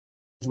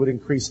would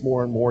increase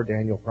more and more,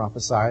 Daniel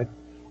prophesied.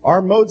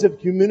 Our modes of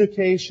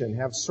communication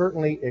have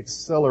certainly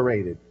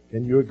accelerated.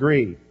 Can you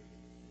agree?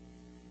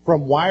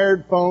 From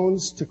wired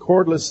phones to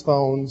cordless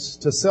phones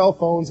to cell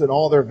phones and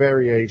all their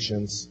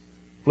variations,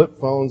 flip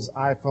phones,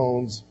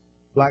 iPhones,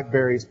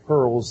 Blackberries,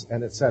 Pearls,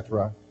 and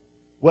etc.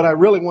 What I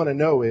really want to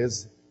know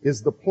is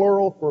the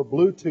plural for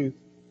Bluetooth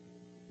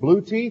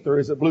blue teeth or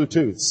is it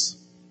Bluetooths?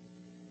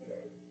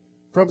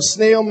 From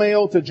snail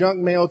mail to junk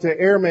mail to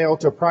air mail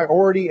to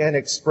priority and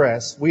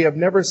express, we have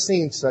never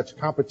seen such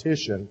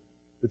competition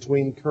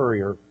between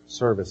courier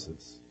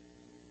services.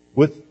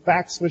 With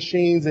fax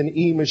machines and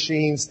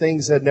e-machines,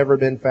 things had never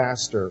been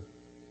faster.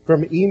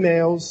 From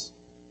emails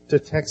to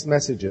text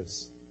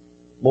messages,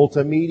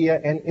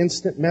 multimedia and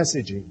instant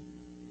messaging,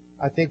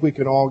 I think we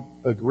can all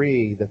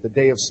agree that the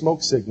day of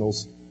smoke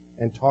signals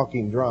and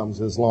talking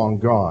drums is long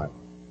gone.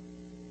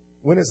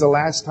 When is the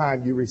last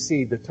time you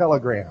received a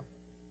telegram?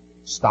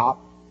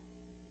 Stop.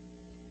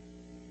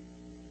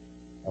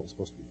 That was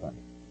supposed to be funny.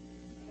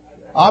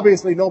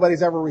 Obviously,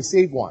 nobody's ever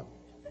received one.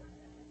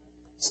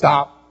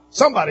 Stop.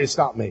 Somebody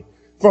stop me.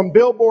 From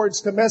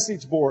billboards to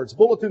message boards,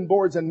 bulletin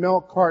boards, and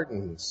milk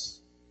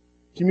cartons,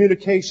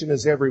 communication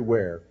is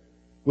everywhere.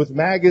 With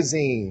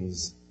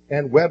magazines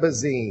and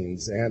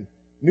webazines and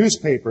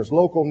newspapers,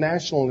 local,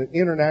 national, and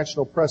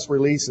international press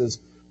releases,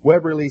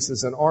 web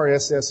releases, and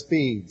RSS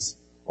feeds.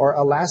 Are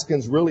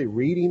Alaskans really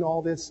reading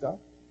all this stuff?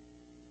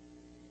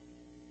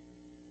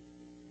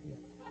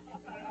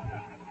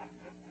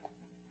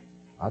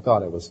 I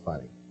thought it was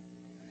funny.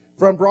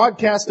 From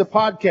broadcast to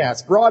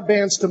podcast,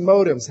 broadbands to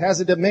modems, has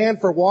the demand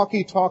for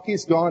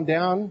walkie-talkies gone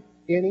down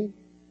any?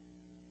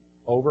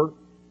 Over?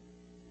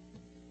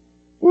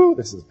 Woo,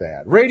 this is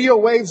bad. Radio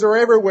waves are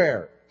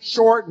everywhere.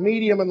 Short,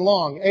 medium, and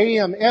long.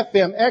 AM,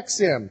 FM,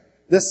 XM.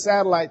 This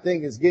satellite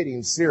thing is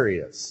getting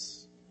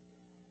serious.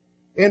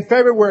 In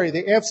February,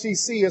 the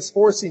FCC is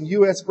forcing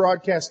U.S.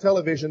 broadcast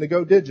television to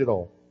go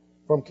digital.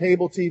 From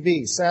cable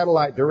TV,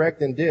 satellite,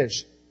 direct, and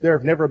dish, there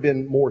have never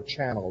been more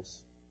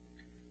channels.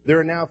 There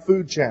are now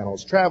food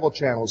channels, travel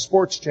channels,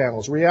 sports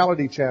channels,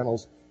 reality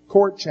channels,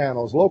 court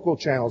channels, local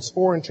channels,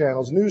 foreign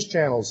channels, news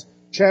channels,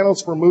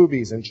 channels for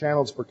movies, and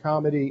channels for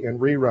comedy and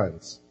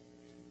reruns.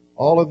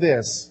 All of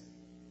this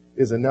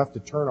is enough to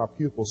turn our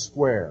pupils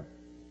square.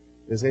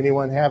 Is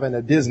anyone having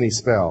a Disney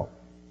spell?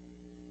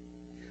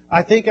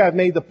 I think I've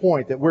made the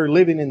point that we're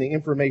living in the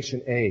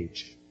information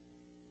age.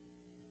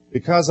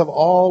 Because of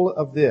all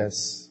of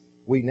this,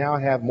 we now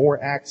have more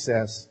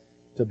access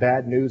to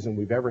bad news than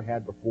we've ever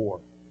had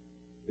before.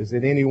 Is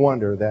it any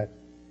wonder that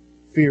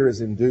fear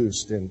is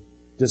induced and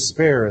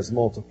despair is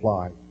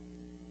multiplied?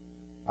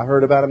 I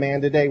heard about a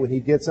man today, when he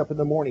gets up in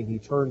the morning, he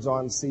turns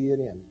on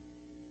CNN,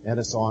 and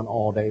it's on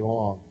all day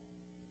long.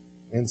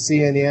 And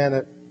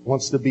CNN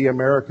wants to be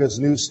America's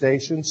news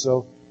station,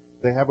 so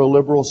they have a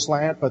liberal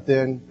slant, but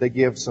then they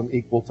give some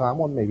equal time,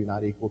 well, maybe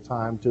not equal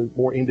time, to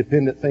more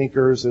independent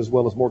thinkers as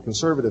well as more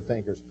conservative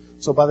thinkers.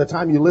 So by the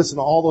time you listen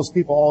to all those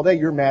people all day,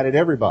 you're mad at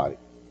everybody.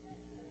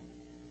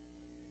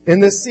 In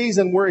this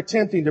season, we're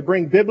attempting to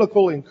bring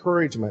biblical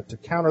encouragement to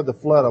counter the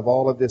flood of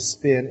all of this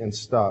spin and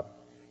stuff.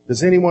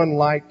 Does anyone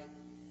like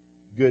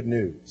good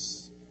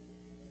news?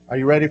 Are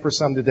you ready for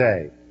some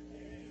today?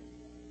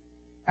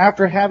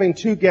 After having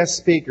two guest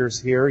speakers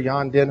here,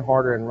 Jan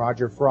Denharder and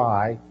Roger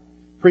Fry,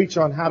 preach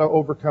on how to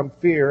overcome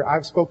fear,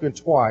 I've spoken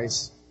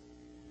twice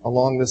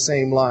along the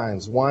same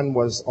lines. One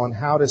was on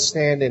how to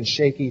stand in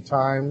shaky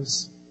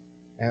times,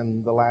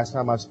 and the last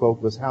time I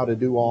spoke was how to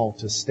do all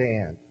to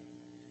stand.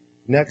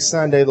 Next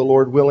Sunday, the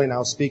Lord willing,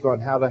 I'll speak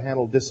on how to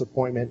handle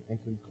disappointment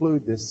and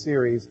conclude this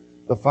series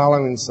the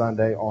following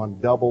Sunday on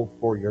double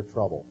for your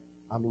trouble.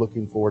 I'm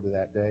looking forward to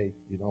that day.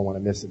 You don't want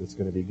to miss it. It's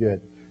going to be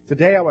good.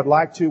 Today, I would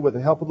like to, with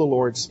the help of the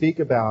Lord, speak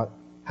about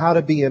how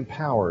to be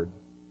empowered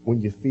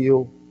when you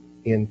feel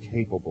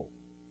incapable.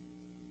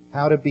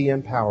 How to be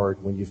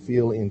empowered when you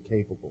feel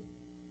incapable.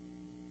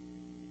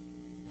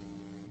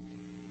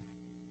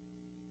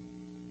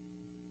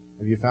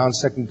 Have you found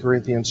 2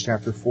 Corinthians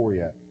chapter 4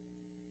 yet?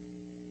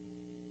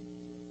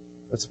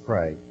 Let's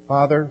pray.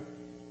 Father,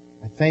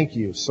 I thank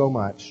you so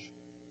much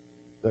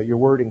that your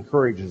word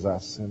encourages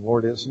us. And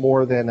Lord, it's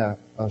more than a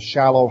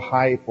shallow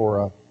hype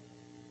or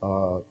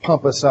a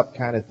pump us up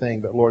kind of thing.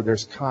 But Lord,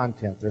 there's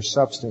content, there's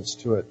substance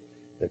to it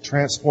that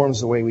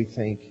transforms the way we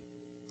think.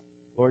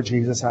 Lord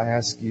Jesus, I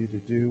ask you to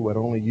do what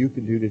only you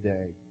can do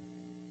today.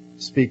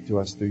 Speak to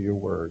us through your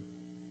word.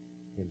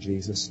 In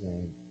Jesus'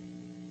 name,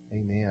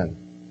 amen.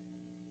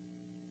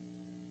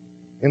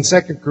 In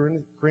 2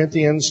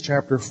 Corinthians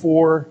chapter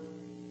 4,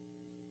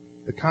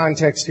 the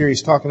context here,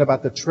 he's talking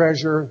about the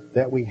treasure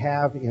that we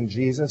have in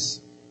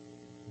Jesus.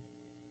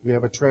 We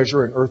have a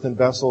treasure in earthen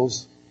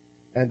vessels,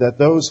 and that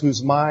those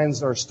whose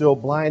minds are still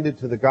blinded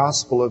to the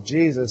gospel of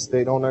Jesus,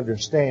 they don't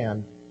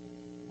understand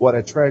what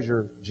a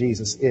treasure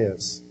Jesus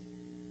is.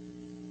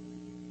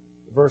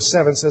 Verse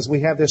 7 says,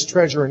 we have this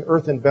treasure in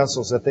earthen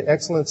vessels, that the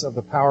excellence of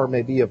the power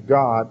may be of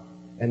God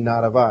and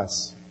not of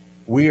us.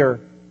 We are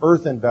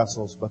earthen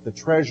vessels, but the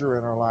treasure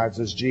in our lives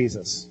is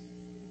Jesus.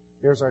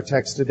 Here's our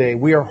text today.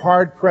 We are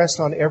hard pressed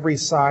on every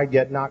side,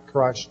 yet not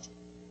crushed.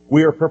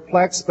 We are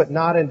perplexed, but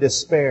not in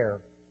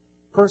despair.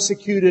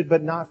 Persecuted,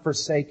 but not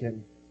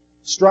forsaken.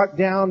 Struck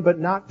down, but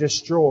not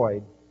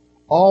destroyed.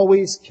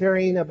 Always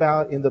carrying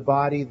about in the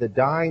body the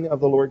dying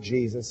of the Lord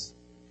Jesus,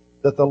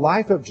 that the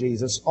life of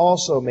Jesus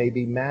also may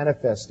be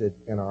manifested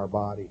in our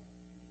body.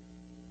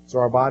 So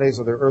our bodies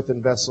are the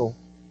earthen vessel,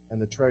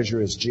 and the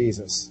treasure is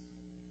Jesus.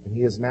 And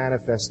He is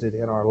manifested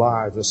in our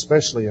lives,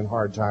 especially in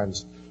hard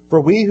times. For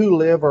we who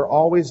live are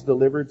always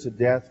delivered to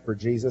death for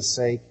Jesus'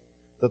 sake,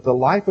 that the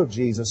life of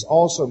Jesus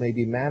also may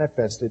be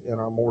manifested in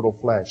our mortal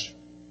flesh.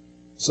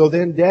 So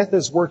then death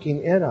is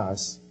working in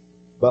us,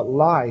 but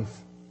life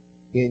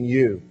in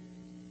you.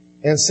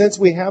 And since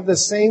we have the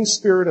same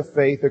spirit of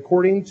faith,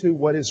 according to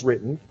what is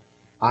written,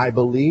 I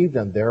believed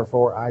and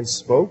therefore I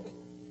spoke,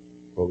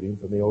 quoting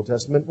from the Old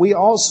Testament, we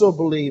also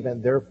believe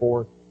and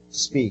therefore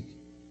speak,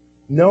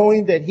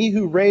 knowing that He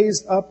who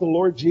raised up the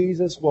Lord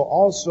Jesus will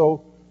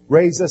also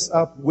raise us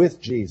up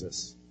with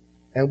Jesus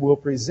and will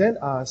present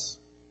us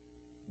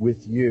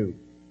with you.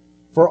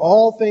 For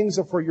all things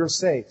are for your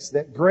sakes,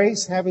 that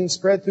grace, having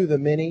spread through the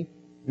many,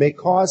 may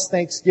cause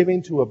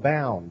thanksgiving to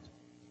abound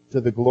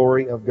to the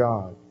glory of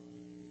God.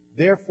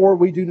 Therefore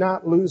we do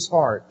not lose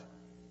heart,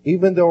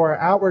 even though our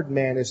outward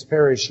man is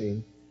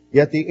perishing,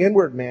 yet the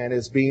inward man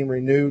is being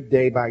renewed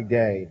day by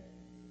day.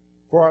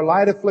 For our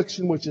light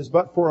affliction, which is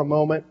but for a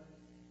moment,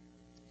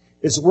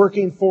 is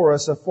working for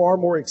us a far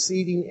more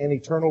exceeding and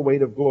eternal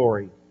weight of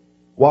glory,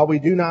 while we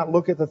do not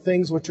look at the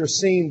things which are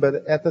seen, but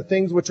at the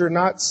things which are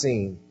not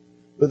seen.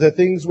 For the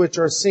things which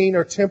are seen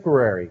are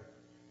temporary,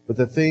 but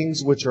the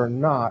things which are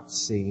not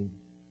seen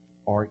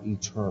are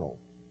eternal.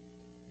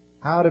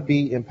 How to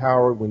be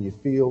empowered when you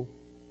feel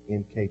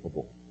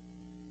incapable.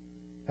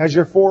 Has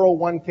your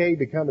 401k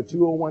become a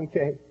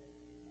 201k?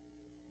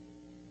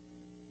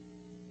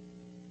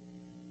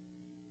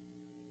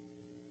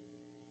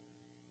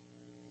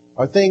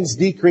 Are things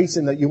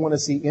decreasing that you want to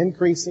see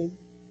increasing?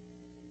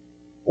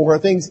 Or are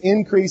things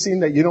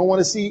increasing that you don't want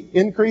to see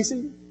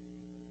increasing?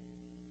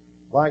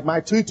 Like my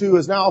tutu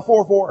is now a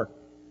 4-4.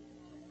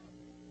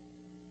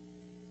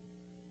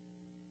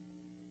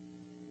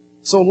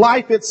 So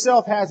life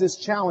itself has its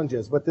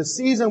challenges, but the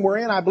season we're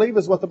in, I believe,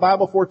 is what the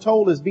Bible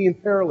foretold as being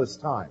perilous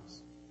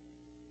times.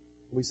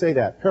 We say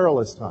that,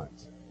 perilous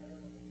times.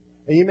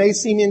 And you may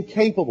seem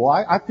incapable.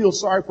 I feel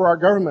sorry for our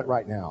government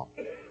right now.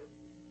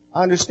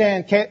 I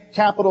understand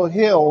Capitol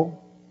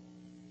Hill,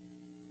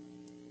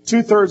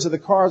 2/3 of the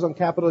cars on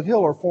Capitol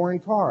Hill are foreign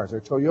cars. They're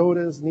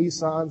Toyotas,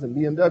 Nissans, and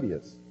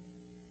BMWs.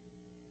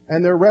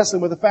 And they're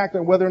wrestling with the fact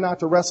of whether or not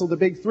to wrestle the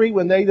big three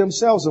when they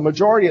themselves, the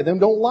majority of them,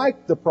 don't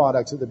like the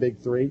products of the big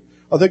three.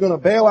 Are they going to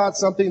bail out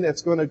something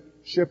that's going to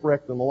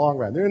shipwreck them in the long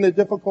run? They're in a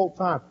difficult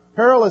time.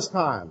 Perilous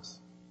times.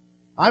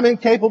 I'm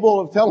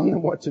incapable of telling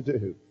them what to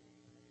do.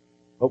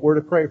 But we're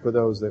to pray for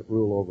those that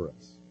rule over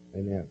us.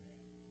 Amen.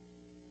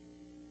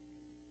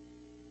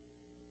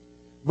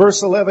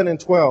 Verse 11 and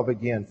 12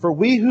 again. For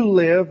we who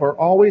live are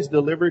always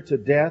delivered to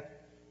death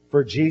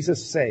for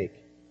Jesus' sake,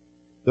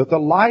 that the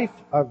life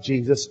of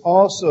Jesus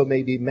also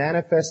may be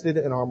manifested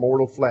in our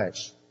mortal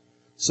flesh.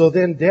 So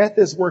then death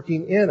is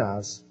working in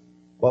us,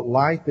 but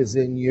life is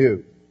in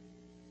you.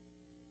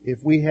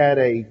 If we had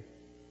a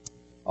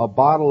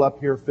bottle up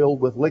here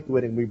filled with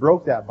liquid and we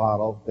broke that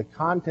bottle, the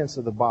contents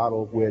of the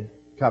bottle would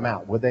come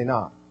out, would they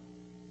not?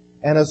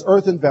 And as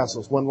earthen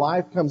vessels, when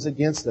life comes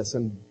against us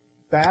and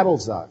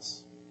battles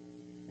us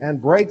and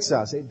breaks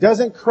us, it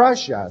doesn't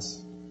crush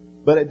us,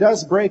 but it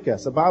does break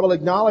us. The Bible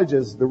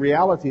acknowledges the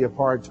reality of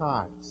hard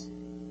times.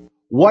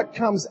 What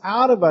comes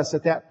out of us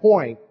at that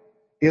point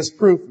is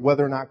proof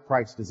whether or not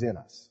Christ is in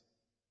us.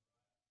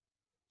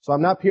 So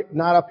I'm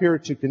not up here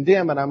to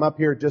condemn, and I'm up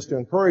here just to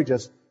encourage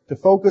us to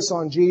focus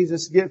on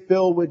Jesus, get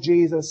filled with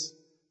Jesus,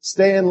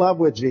 stay in love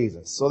with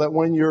Jesus, so that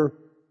when you're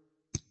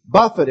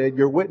buffeted,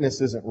 your witness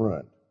isn't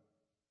ruined.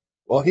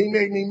 Well, he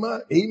made me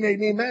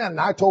mad, and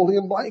I told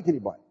him blankety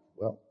blank.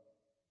 Well,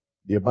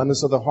 the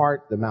abundance of the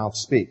heart, the mouth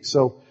speaks.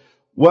 So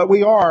what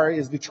we are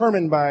is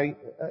determined by,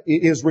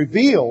 is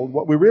revealed,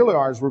 what we really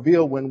are is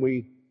revealed when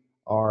we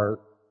are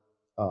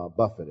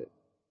buffeted.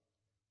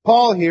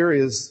 Paul here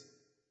is,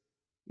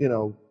 in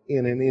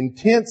an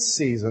intense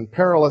season,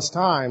 perilous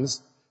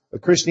times.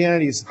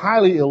 Christianity is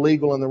highly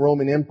illegal in the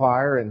Roman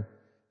Empire, and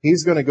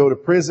he's going to go to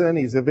prison.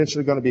 He's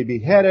eventually going to be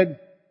beheaded.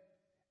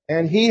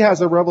 And he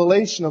has a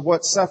revelation of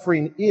what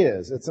suffering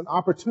is. It's an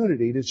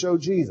opportunity to show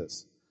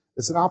Jesus.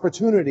 It's an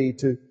opportunity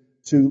to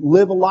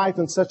live a life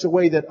in such a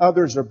way that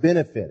others are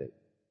benefited.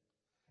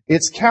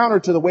 It's counter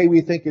to the way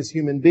we think as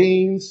human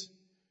beings.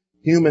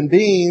 Human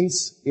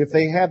beings, if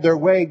they had their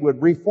way,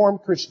 would reform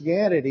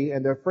Christianity,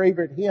 and their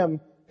favorite hymn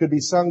could be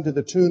sung to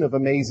the tune of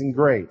Amazing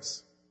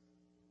Grace.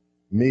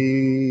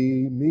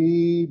 Me,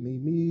 me,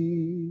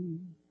 me,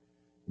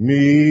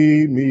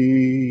 me, me,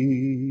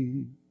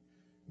 me,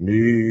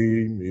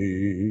 me,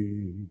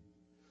 me.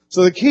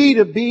 So the key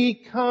to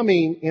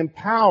becoming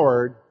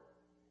empowered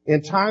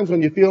in times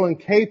when you feel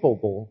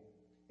incapable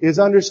is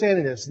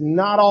understanding it's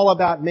not all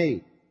about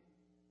me.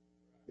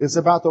 It's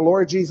about the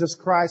Lord Jesus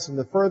Christ and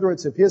the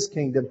furtherance of His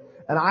kingdom,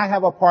 and I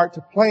have a part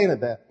to play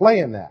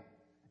in that.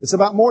 It's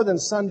about more than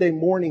Sunday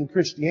morning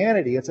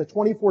Christianity. It's a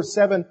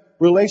 24/7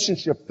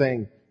 relationship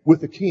thing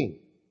with the King.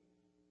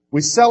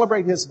 We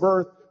celebrate His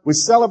birth. We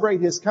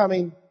celebrate His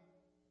coming.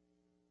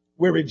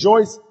 We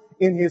rejoice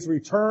in His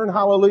return.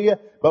 Hallelujah.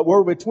 But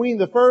we're between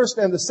the first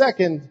and the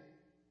second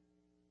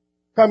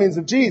comings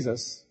of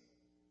Jesus.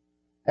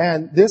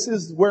 And this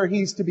is where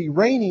He's to be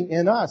reigning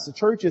in us. The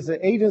church is an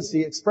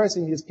agency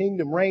expressing His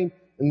kingdom reign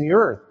in the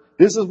earth.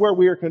 This is where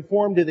we are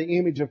conformed to the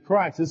image of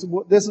Christ.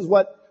 This is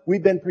what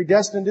we've been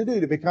predestined to do,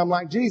 to become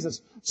like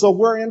Jesus. So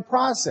we're in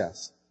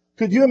process.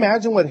 Could you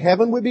imagine what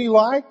heaven would be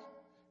like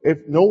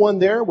if no one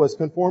there was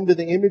conformed to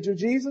the image of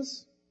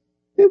Jesus?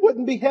 It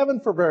wouldn't be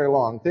heaven for very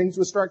long. Things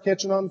would start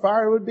catching on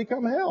fire. It would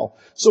become hell.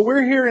 So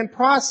we're here in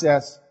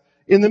process.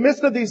 In the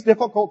midst of these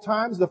difficult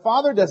times, the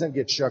Father doesn't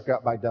get shook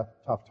up by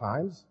tough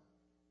times.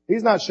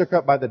 He's not shook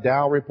up by the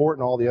Dow report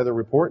and all the other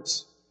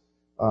reports.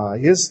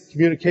 His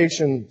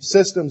communication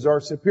systems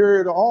are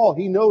superior to all.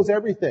 He knows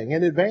everything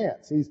in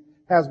advance. He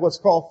has what's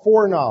called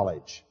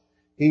foreknowledge.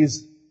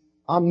 He's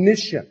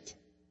omniscient,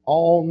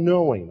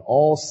 all-knowing,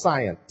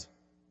 all-scient.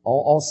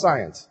 All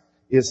science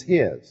is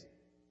His.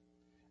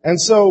 And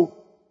so,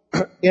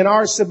 in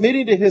our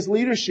submitting to His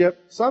leadership,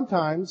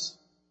 sometimes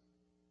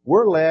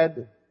we're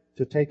led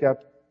to take up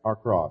our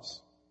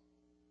cross.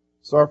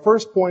 So our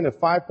first point of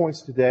 5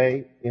 points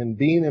today in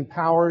being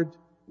empowered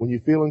when you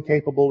feel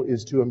incapable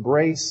is to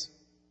embrace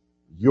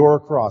your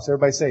cross.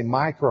 Everybody say,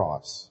 my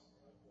cross.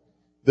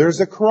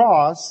 There's a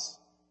cross.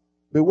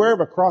 Beware of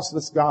a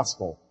crossless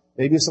gospel.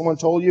 Maybe someone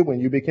told you when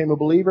you became a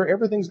believer,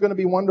 everything's going to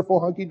be wonderful,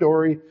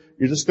 hunky-dory.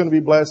 You're just going to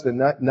be blessed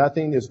and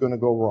nothing is going to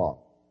go wrong.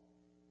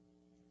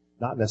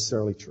 Not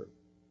necessarily true.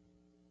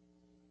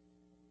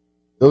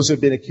 Those who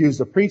have been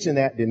accused of preaching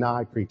that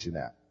deny preaching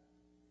that.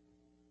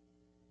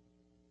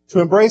 To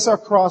embrace our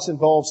cross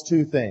involves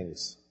two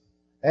things.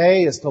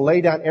 A is to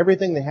lay down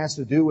everything that has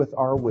to do with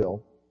our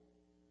will.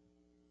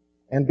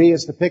 And B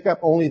is to pick up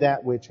only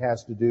that which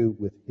has to do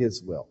with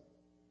His will.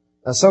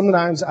 Now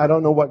sometimes I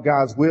don't know what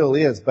God's will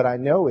is, but I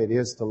know it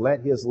is to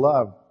let His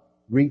love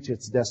reach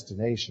its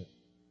destination.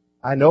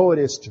 I know it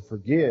is to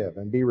forgive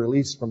and be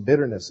released from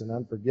bitterness and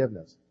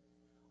unforgiveness.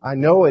 I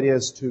know it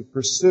is to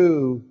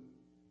pursue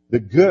the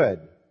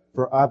good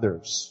for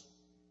others.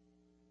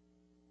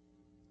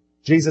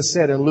 Jesus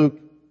said in Luke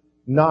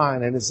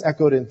 9, and it's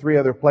echoed in 3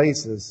 other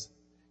places,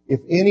 if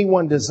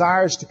anyone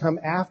desires to come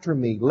after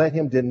me, let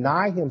him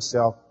deny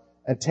himself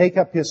and take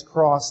up his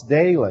cross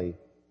daily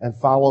and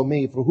follow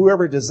me. For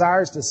whoever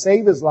desires to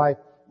save his life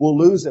will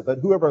lose it, but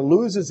whoever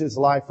loses his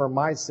life for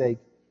my sake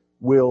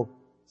will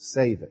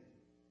save it.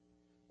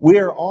 We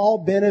are all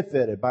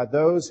benefited by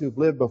those who've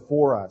lived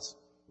before us,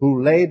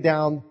 who laid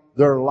down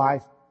their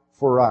life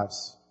for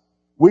us.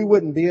 We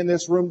wouldn't be in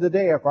this room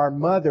today if our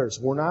mothers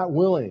were not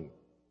willing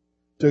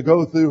to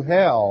go through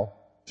hell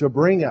to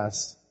bring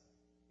us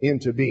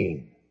into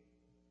being.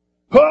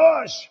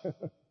 Push!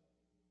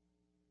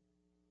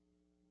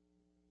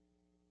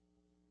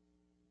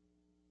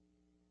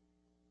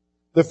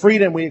 The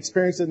freedom we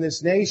experienced in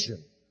this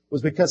nation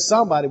was because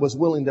somebody was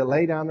willing to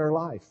lay down their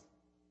life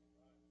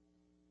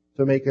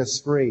to make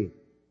us free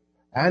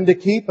and to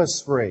keep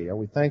us free. Are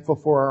we thankful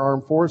for our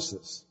armed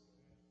forces?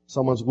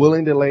 Someone's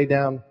willing to lay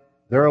down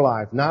their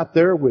life, not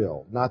their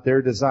will, not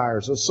their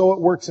desires. So it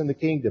works in the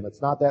kingdom.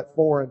 It's not that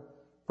foreign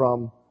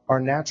from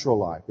our natural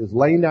life. Is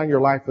laying down your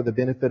life for the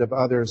benefit of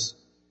others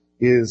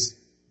is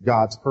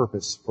God's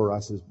purpose for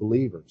us as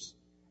believers.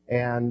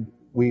 And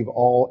we've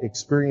all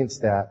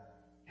experienced that.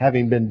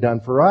 Having been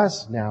done for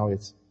us, now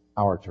it's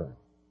our turn.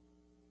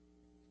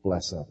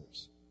 Bless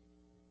others.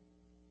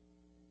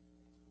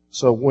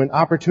 So when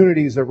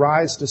opportunities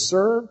arise to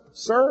serve,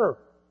 serve.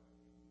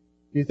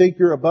 If you think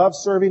you're above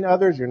serving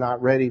others, you're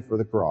not ready for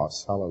the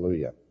cross.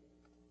 Hallelujah.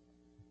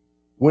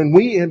 When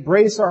we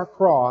embrace our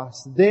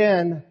cross,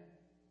 then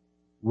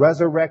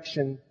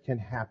resurrection can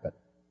happen.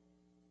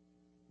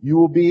 You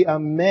will be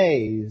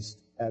amazed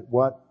at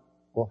what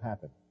will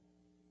happen.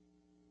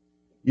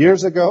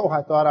 Years ago,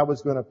 I thought I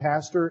was going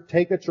to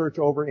take a church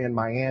over in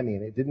Miami,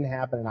 and it didn't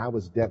happen, and I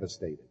was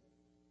devastated.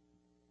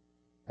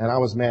 And I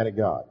was mad at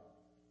God.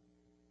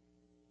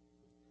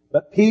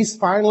 But peace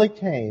finally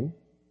came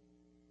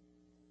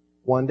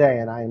one day,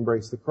 and I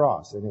embraced the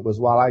cross. And it was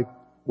while I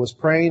was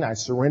praying, I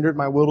surrendered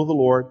my will to the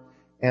Lord,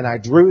 and I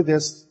drew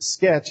this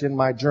sketch in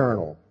my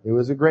journal. It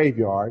was a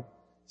graveyard.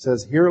 It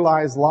says, "Here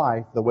lies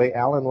life the way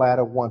Alan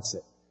Latta wants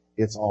it.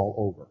 It's all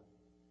over."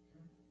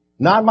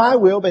 Not my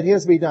will, but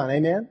His be done.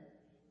 Amen?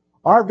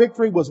 Our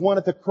victory was won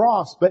at the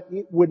cross, but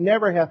it would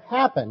never have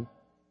happened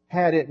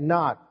had it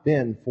not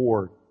been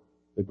for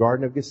the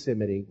Garden of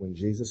Gethsemane when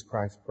Jesus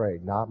Christ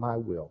prayed, "Not my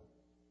will,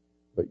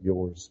 but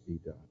yours be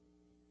done."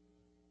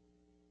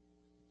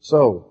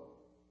 So,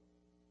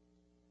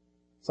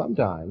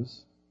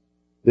 sometimes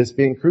this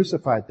being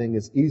crucified thing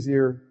is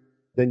easier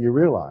than you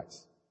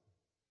realize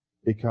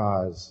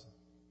because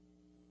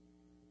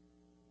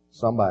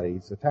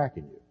somebody's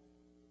attacking you.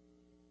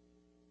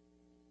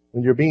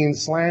 When you're being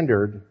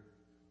slandered,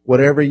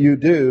 Whatever you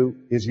do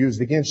is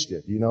used against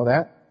you. Do you know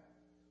that?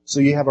 So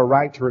you have a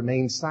right to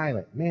remain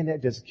silent. Man,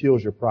 that just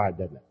kills your pride,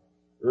 doesn't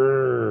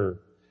it?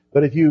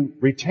 But if you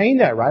retain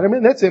that right, I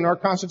mean, that's in our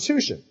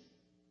Constitution.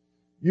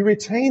 You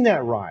retain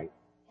that right.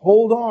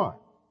 Hold on.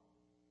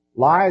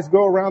 Lies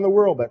go around the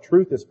world, but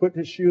truth has put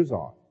his shoes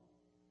on.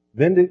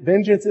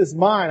 Vengeance is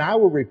mine. I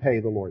will repay,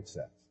 the Lord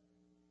says.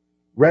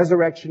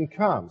 Resurrection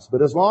comes.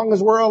 But as long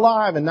as we're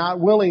alive and not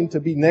willing to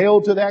be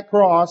nailed to that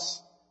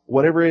cross,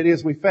 whatever it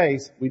is we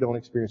face, we don't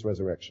experience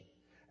resurrection.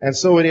 And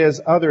so it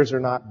is, others are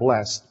not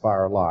blessed by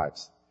our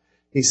lives.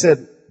 He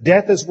said,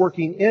 death is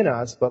working in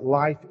us, but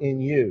life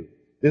in you.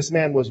 This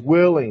man was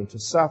willing to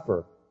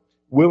suffer,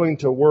 willing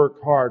to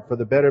work hard for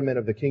the betterment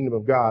of the kingdom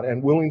of God,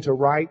 and willing to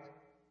write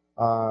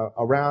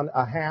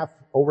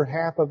over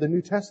half of the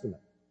New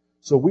Testament.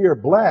 So we are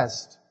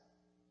blessed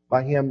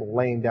by him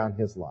laying down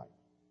his life.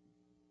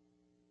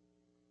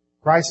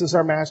 Christ is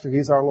our master.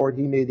 He's our Lord.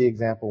 He made the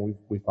example.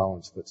 We follow in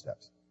his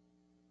footsteps.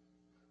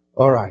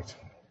 All right.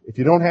 If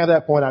you don't have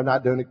that point, I've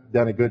not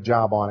done a good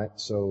job on it.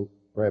 So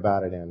pray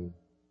about it and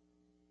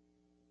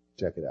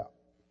check it out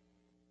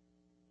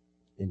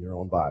in your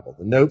own Bible.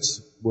 The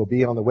notes will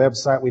be on the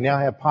website. We now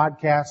have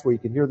podcasts where you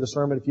can hear the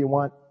sermon if you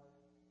want.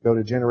 Go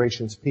to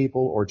Generations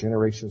People or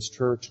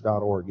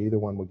generationschurch.org. Either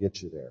one will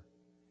get you there.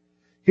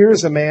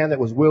 Here's a man that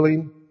was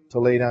willing to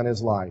lay down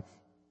his life.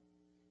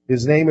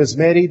 His name is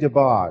Mehdi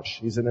Dabaj.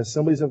 He's an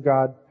Assemblies of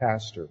God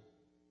pastor.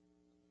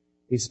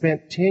 He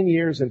spent 10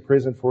 years in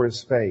prison for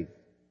his faith.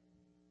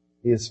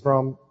 He is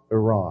from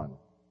Iran.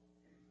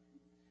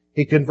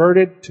 He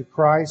converted to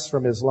Christ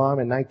from Islam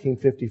in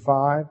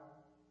 1955,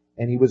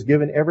 and he was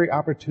given every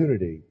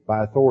opportunity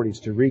by authorities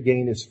to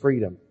regain his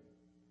freedom.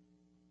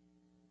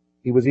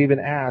 He was even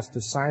asked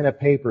to sign a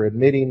paper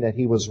admitting that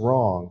he was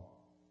wrong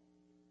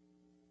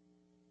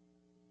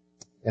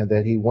and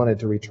that he wanted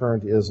to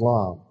return to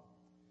Islam.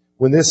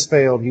 When this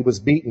failed, he was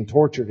beaten,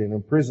 tortured, and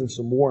imprisoned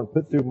some more and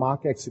put through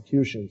mock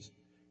executions.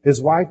 His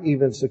wife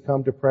even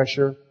succumbed to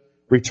pressure,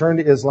 returned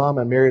to Islam,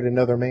 and married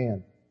another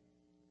man.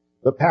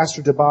 But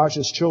Pastor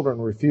Dabaj's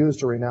children refused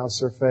to renounce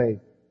their faith.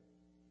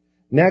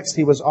 Next,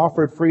 he was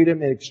offered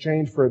freedom in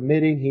exchange for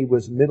admitting he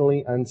was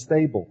mentally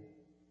unstable.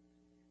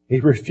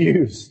 He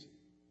refused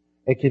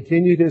and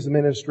continued his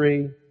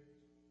ministry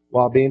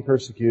while being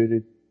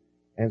persecuted,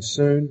 and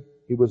soon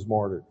he was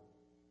martyred.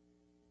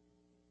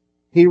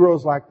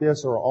 Heroes like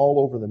this are all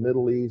over the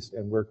Middle East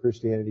and where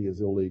Christianity is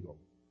illegal,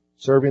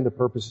 serving the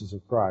purposes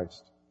of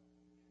Christ.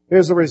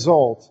 Here's a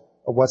result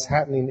of what's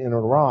happening in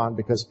Iran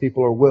because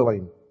people are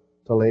willing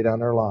to lay down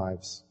their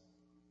lives.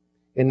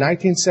 In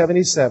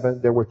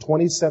 1977, there were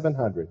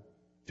 2,700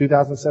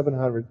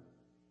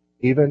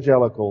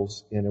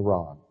 evangelicals in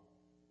Iran,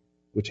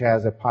 which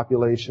has a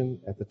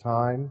population at the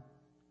time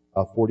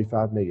of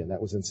 45 million.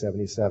 That was in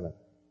 77.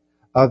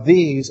 Of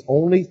these,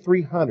 only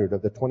 300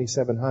 of the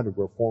 2,700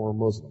 were former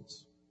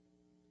Muslims.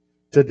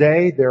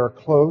 Today, there are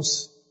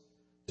close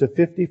to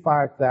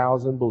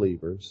 55,000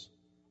 believers,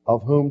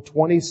 of whom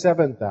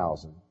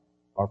 27,000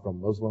 are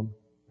from Muslim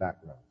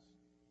backgrounds.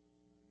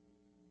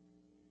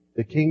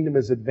 The kingdom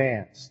is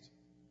advanced.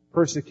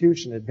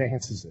 Persecution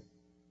advances it.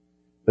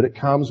 But it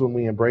comes when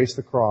we embrace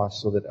the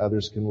cross so that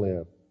others can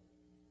live.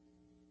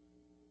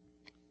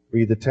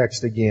 Read the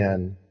text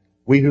again.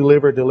 We who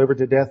live are delivered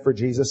to death for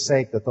Jesus'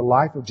 sake, that the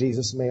life of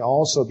Jesus may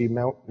also be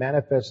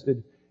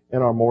manifested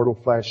in our mortal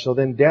flesh. So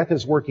then death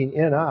is working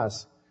in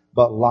us,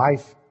 but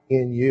life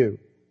in you.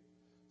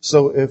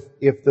 So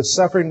if the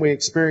suffering we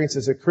experience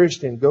as a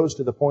Christian goes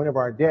to the point of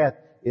our death,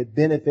 it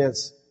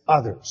benefits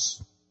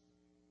others.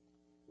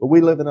 But we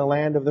live in a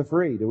land of the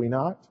free, do we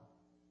not?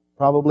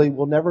 Probably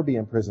we'll never be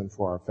imprisoned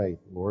for our faith,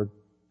 Lord.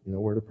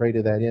 We're to pray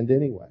to that end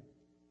anyway.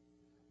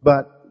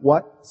 But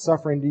what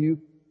suffering do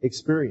you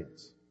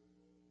experience?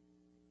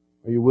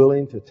 Are you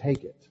willing to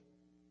take it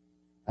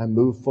and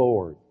move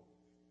forward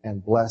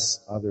and bless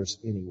others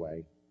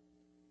anyway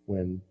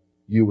when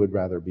you would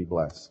rather be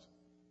blessed?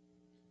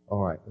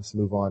 All right, let's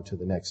move on to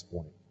the next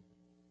point.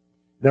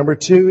 Number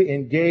 2,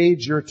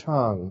 engage your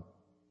tongue.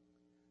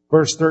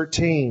 Verse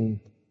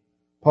 13,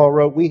 Paul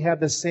wrote, we have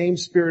the same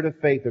spirit of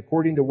faith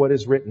according to what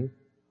is written.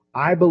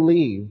 I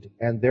believed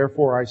and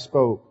therefore I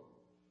spoke.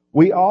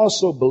 We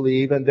also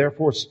believe and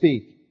therefore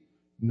speak,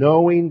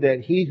 knowing that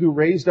he who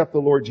raised up the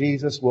Lord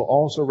Jesus will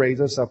also raise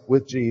us up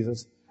with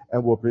Jesus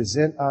and will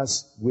present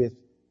us with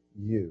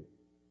you.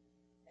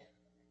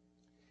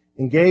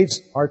 Engage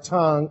our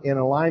tongue in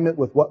alignment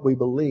with what we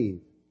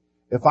believe.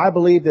 If I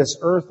believe this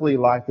earthly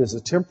life is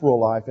a temporal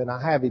life and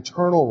I have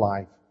eternal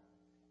life,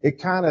 it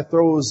kind of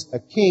throws a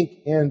kink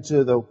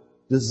into the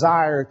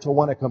desire to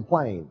want to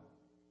complain.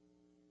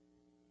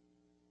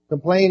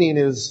 Complaining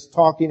is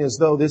talking as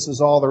though this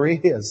is all there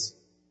is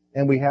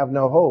and we have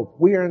no hope.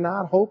 We are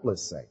not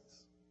hopeless,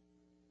 saints.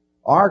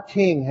 Our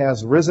King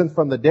has risen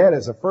from the dead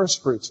as a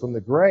firstfruits from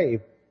the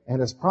grave and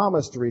has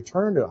promised to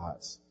return to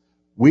us.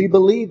 We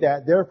believe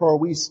that, therefore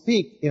we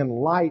speak in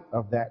light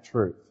of that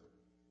truth.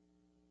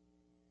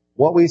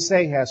 What we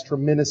say has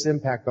tremendous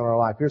impact on our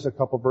life. Here's a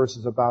couple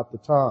verses about the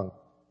tongue.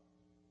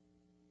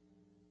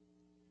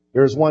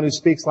 There is one who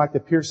speaks like the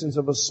piercings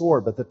of a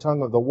sword, but the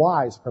tongue of the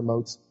wise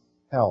promotes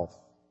health.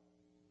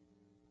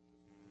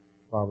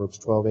 Proverbs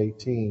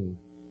 12:18.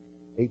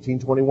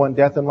 18:21,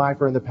 death and life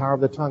are in the power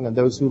of the tongue, and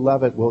those who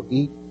love it will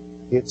eat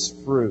its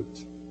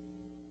fruit.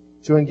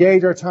 To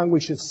engage our tongue, we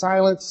should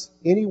silence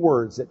any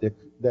words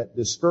that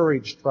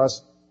discourage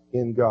trust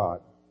in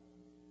God.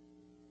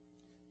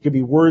 It could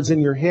be words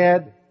in your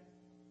head,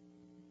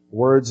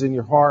 words in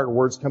your heart,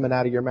 words coming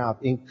out of your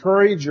mouth.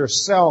 Encourage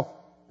yourself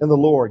in the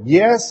Lord.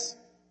 Yes,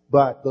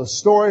 but the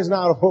story's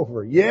not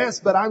over. Yes,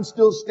 but I'm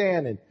still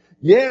standing.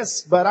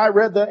 Yes, but I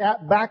read the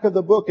back of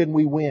the book and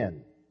we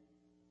win.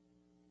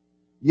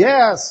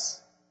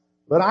 Yes,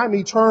 but I'm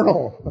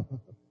eternal.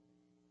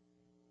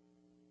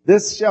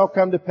 This shall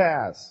come to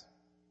pass.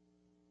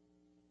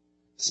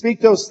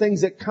 Speak those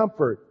things that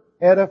comfort,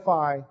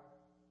 edify,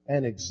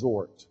 and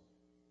exhort.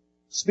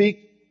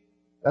 Speak.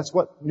 That's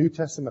what New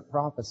Testament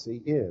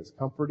prophecy is.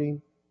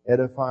 Comforting,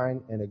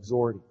 edifying, and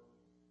exhorting.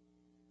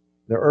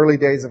 The early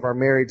days of our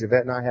marriage,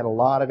 Yvette and I had a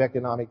lot of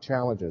economic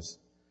challenges.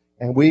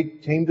 And we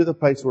came to the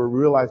place where we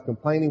realized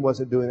complaining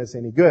wasn't doing us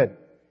any good.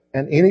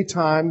 And any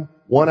time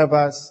one of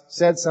us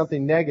said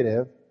something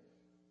negative,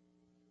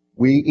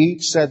 we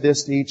each said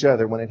this to each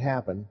other when it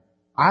happened.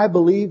 I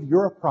believe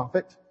you're a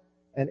prophet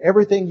and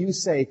everything you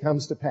say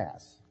comes to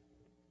pass.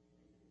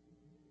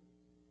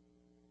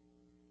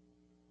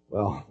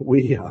 Well,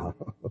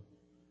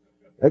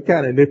 that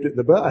kind of nipped it in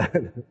the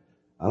bud.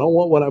 I don't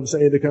want what I'm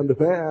saying to come to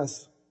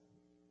pass.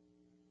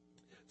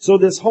 So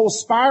this whole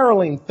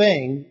spiraling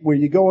thing where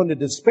you go into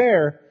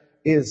despair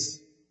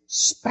is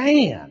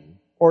spanned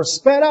or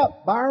sped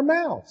up by our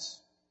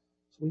mouths.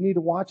 So we need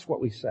to watch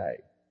what we say.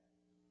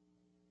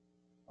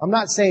 I'm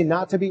not saying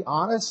not to be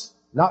honest,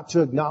 not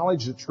to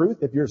acknowledge the truth.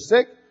 If you're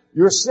sick,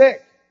 you're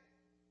sick.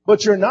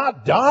 But you're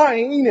not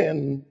dying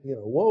and,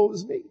 woe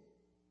is me.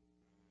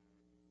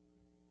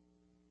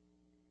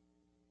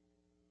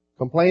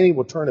 Complaining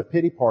will turn a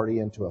pity party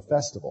into a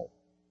festival.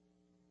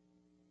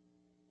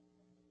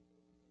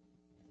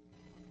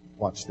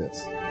 Watch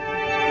this.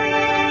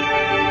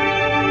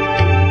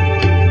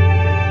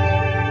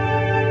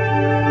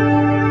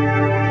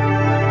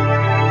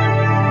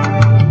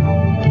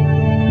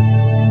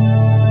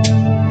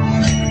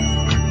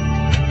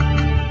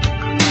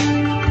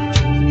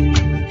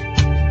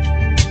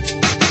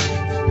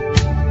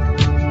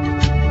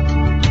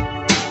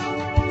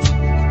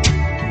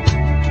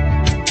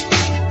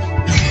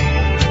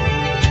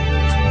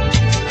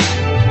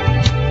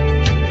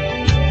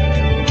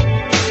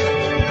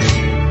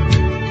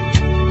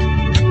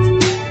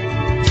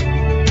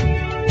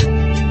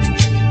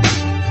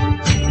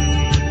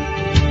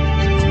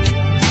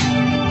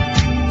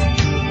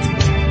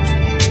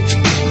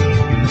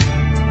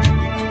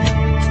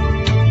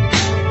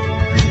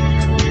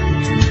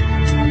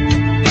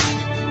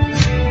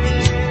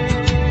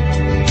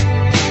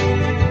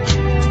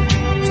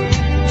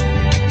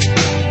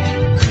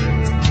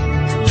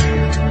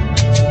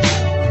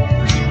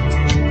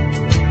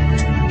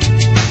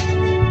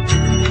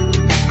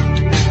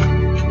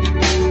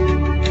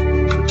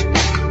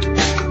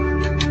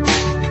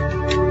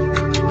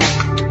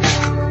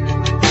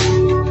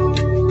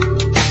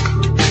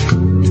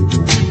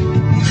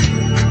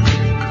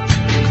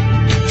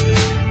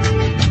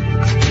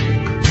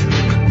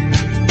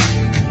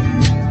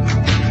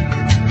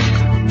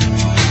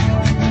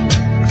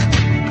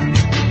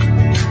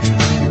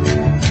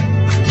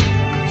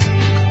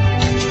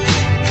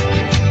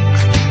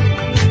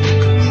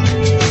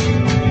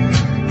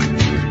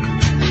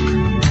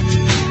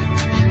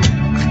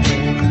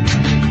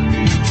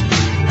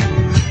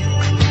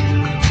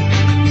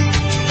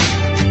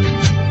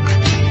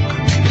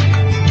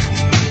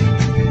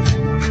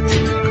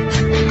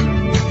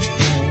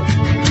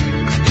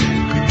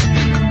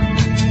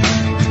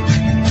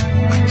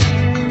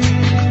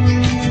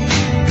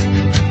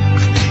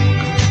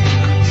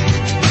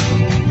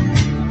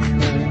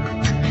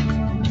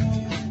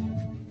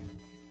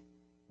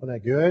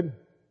 Wasn't that good?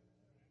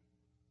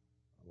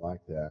 I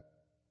like that.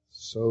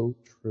 So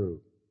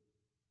true.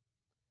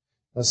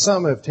 Now,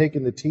 some have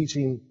taken the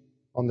teaching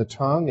on the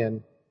tongue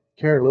and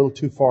carried a little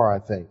too far, I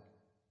think.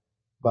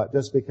 But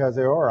just because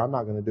they are, I'm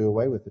not going to do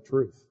away with the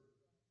truth.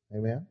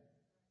 Amen?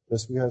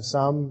 Just because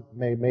some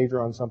may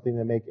major on something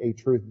that make a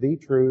truth the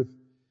truth,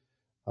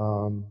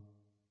 I'm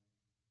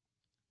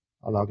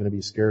not going to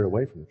be scared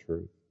away from the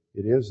truth.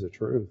 It is the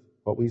truth.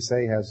 What we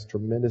say has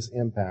tremendous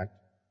impact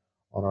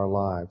on our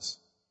lives.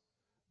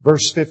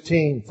 Verse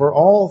 15, for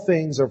all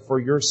things are for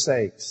your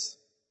sakes.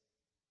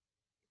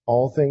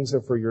 All things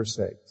are for your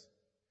sakes.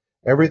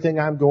 Everything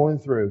I'm going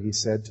through, he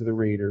said to the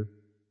reader,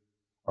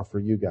 are for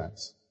you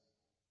guys.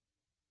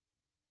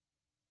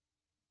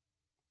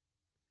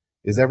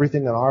 Is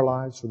everything in our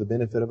lives for the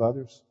benefit of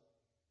others?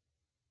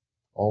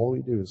 All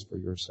we do is for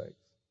your sake.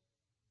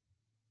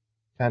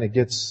 Kind of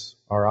gets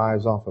our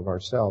eyes off of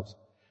ourselves.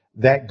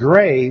 That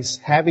grace,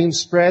 having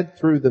spread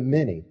through the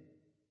many,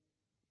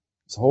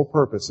 it's the whole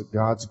purpose that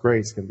God's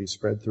grace can be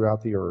spread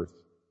throughout the earth,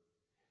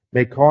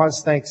 may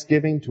cause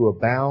thanksgiving to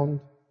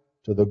abound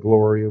to the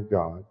glory of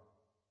God.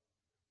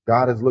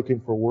 God is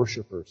looking for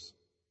worshipers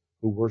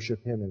who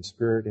worship Him in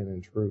spirit and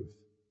in truth.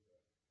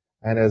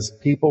 And as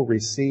people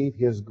receive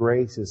His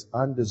grace, His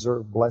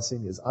undeserved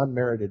blessing, His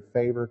unmerited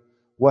favor,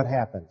 what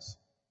happens?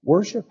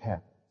 Worship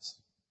happens.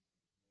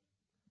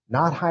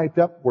 Not hyped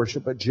up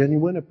worship, but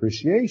genuine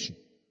appreciation.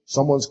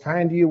 Someone's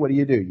kind to you, what do?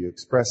 You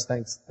express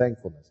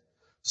thankfulness.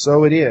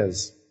 So it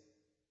is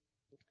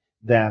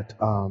that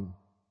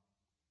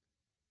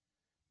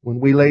when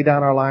we lay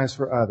down our lives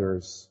for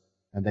others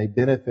and they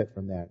benefit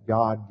from that,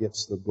 God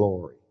gets the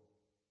glory.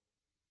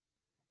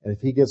 And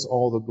if He gets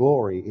all the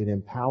glory, it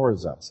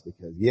empowers us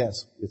because,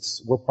 yes,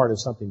 we're part of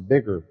something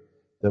bigger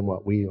than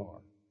what we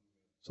are.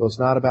 So it's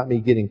not about me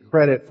getting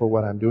credit for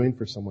what I'm doing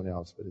for someone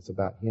else, but it's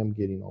about Him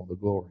getting all the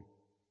glory.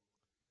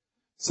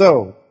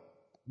 So,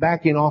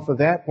 backing off of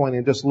that point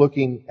and just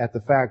looking at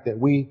the fact that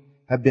we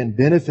have been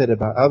benefited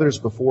by others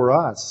before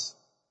us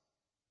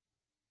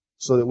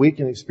so that we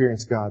can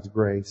experience God's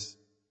grace,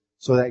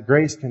 so that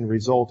grace can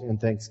result in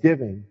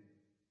thanksgiving,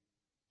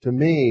 to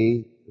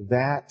me,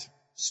 that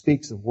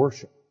speaks of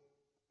worship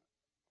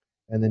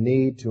and the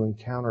need to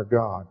encounter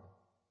God.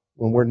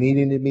 When we're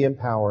needing to be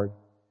empowered,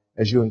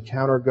 as you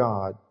encounter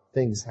God,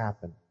 things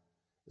happen.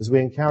 As we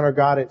encounter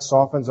God, it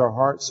softens our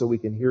hearts so we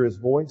can hear His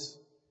voice,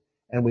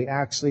 and we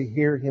actually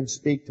hear Him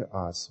speak to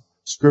us.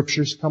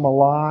 Scriptures come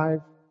alive.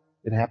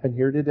 It happened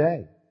here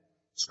today.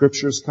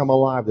 Scriptures come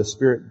alive. The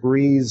Spirit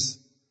breathes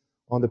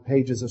on the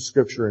pages of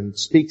Scripture and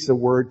speaks a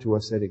word to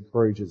us that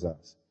encourages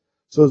us.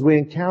 So as we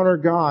encounter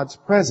God's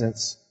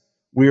presence,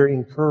 we are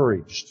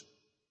encouraged.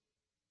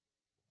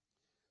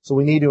 So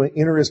we need to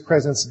enter His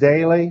presence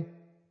daily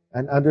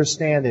and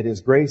understand that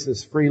His grace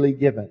is freely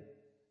given.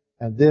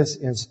 And this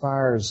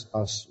inspires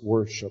us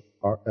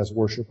as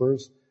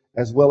worshipers,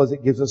 as well as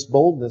it gives us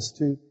boldness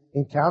to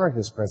encounter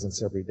His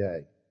presence every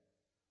day.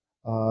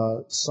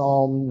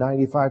 Psalm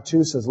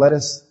 95:2 says, "Let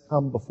us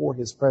come before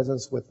His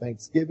presence with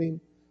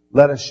thanksgiving.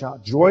 Let us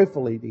shout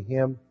joyfully to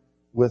Him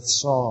with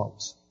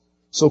songs."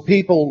 So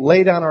people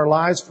lay down their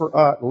lives for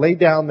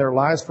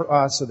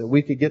us so that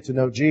we could get to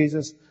know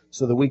Jesus,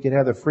 so that we could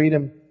have the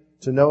freedom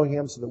to know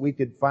Him, so that we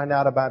could find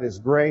out about His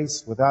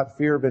grace without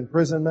fear of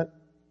imprisonment.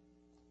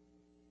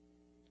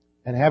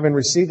 And having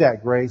received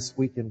that grace,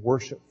 we can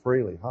worship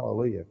freely.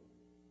 Hallelujah.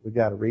 We've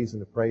got a reason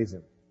to praise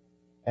Him.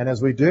 And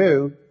as we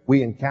do,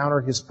 we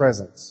encounter His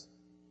presence.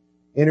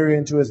 Enter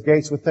into His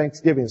gates with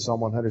thanksgiving,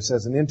 Psalm 100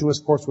 says, and into His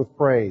courts with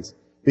praise.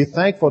 Be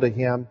thankful to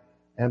Him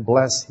and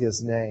bless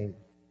His name.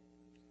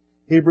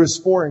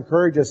 Hebrews 4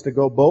 encourages us to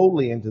go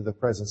boldly into the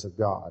presence of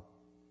God.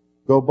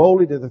 Go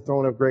boldly to the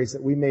throne of grace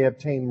that we may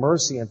obtain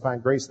mercy and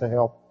find grace to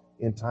help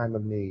in time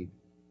of need.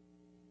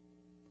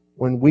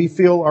 When we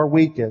feel our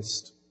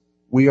weakest,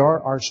 we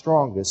are our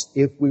strongest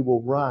if we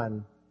will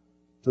run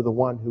to the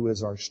one who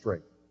is our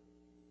strength.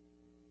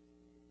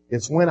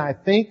 It's when I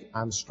think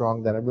I'm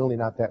strong that I'm really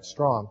not that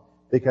strong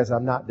because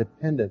I'm not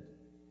dependent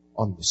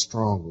on the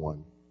strong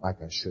one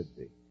like I should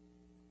be.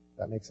 Does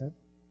that make sense?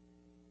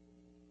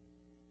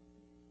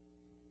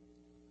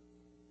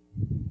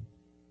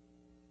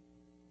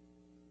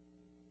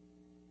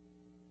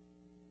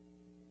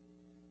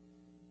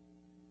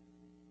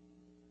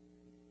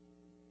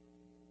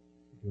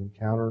 To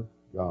encounter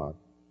God.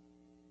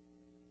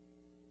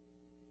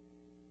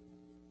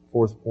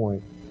 Fourth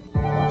point.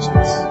 Watch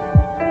this.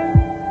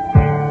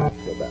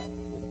 Go back.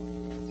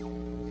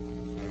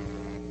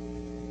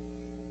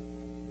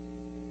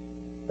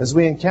 As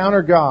we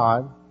encounter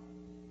God,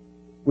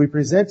 we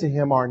present to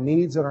Him our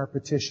needs and our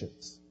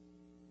petitions.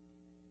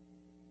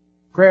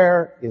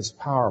 Prayer is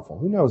powerful.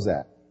 Who knows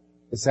that?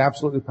 It's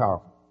absolutely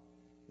powerful.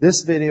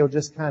 This video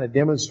just kind of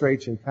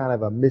demonstrates in kind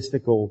of a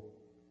mystical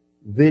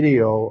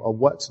video of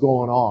what's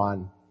going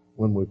on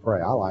when we pray.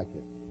 I like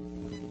it.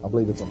 I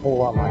believe it's a whole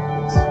lot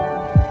like this.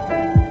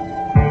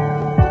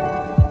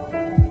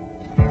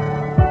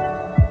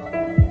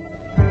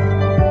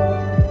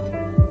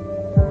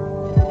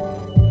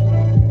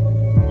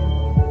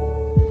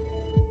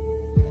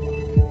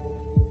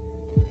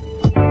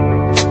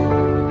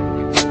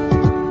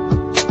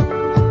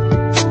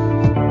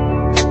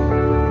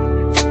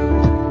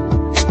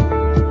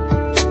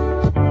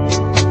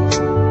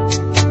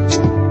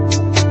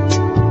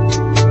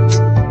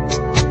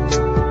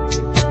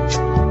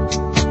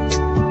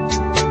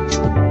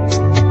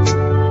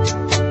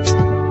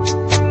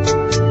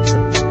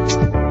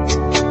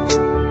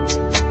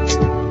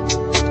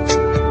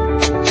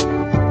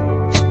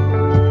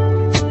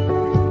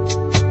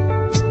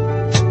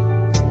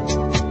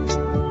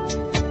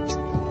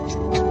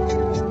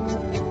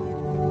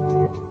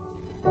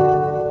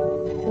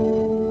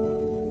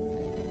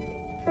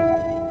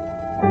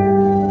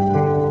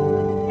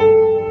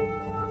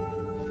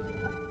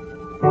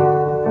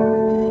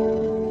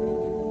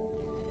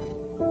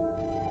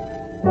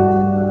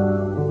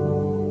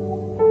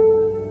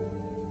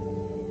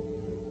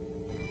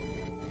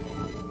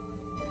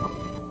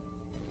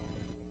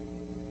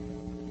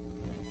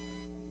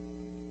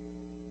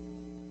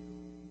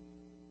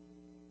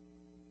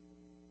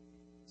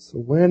 So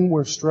when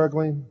we're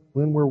struggling,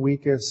 when we're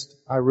weakest,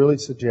 I really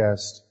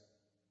suggest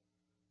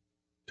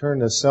Turn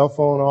the cell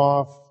phone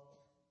off.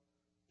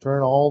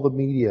 Turn all the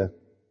media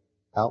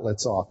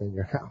outlets off in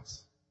your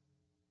house.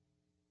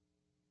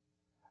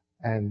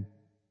 And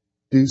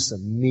do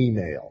some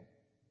email.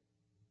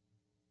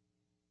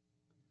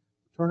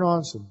 Turn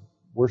on some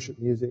worship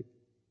music.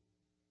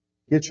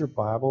 Get your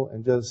Bible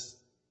and just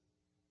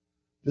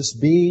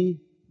be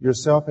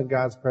yourself in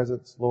God's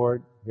presence.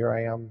 Lord, here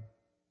I am.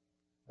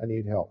 I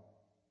need help.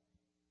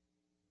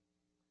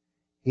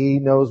 He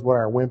knows what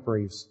our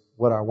whimpers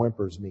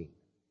mean.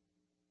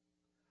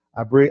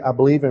 I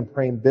believe in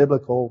praying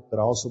biblical, but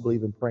I also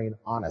believe in praying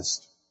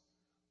honest.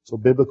 So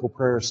biblical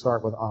prayers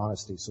start with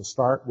honesty. So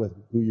start with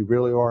who you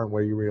really are and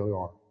where you really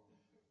are.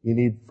 You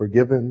need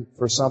forgiven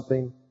for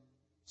something.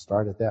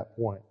 Start at that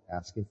point,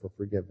 asking for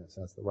forgiveness.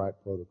 That's the right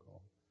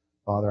protocol.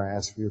 Father, I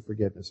ask for your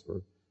forgiveness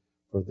for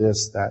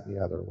this, that, and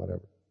the other,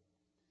 whatever.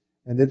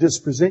 And then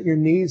just present your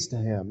needs to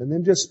Him, and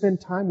then just spend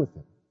time with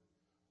Him.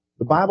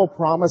 The Bible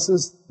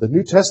promises, the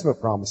New Testament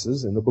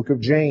promises, in the book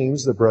of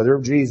James, the brother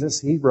of Jesus,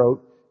 he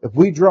wrote, if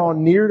we draw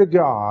near to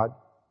God,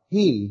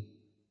 He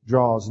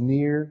draws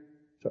near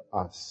to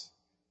us.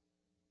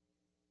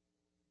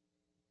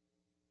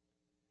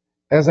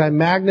 As I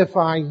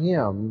magnify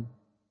Him,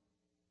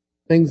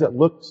 things that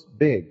look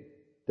big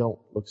don't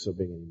look so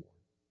big anymore.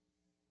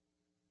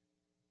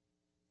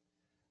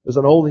 There's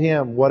an old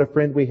hymn, what a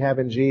friend we have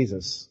in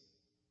Jesus.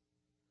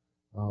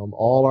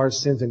 All our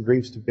sins and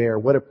griefs to bear.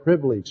 What a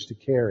privilege to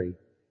carry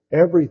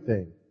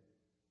everything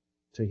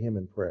to Him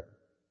in prayer.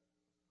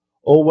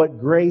 Oh, what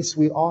grace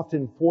we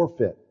often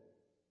forfeit.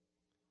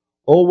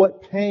 Oh,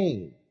 what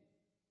pain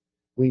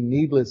we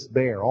needless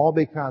bear. All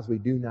because we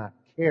do not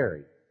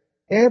carry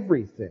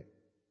everything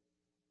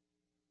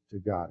to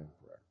God in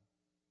prayer.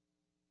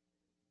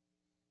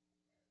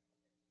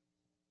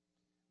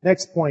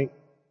 Next point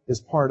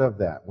is part of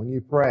that. When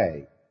you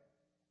pray,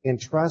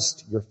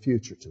 entrust your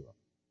future to Him.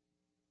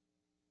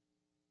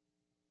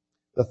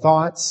 The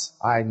thoughts,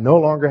 I no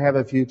longer have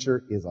a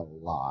future, is a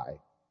lie.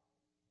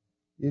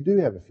 You do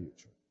have a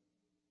future.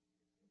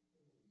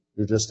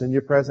 You're just in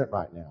your present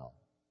right now.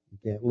 You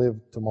can't live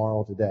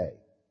tomorrow today.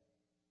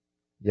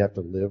 You have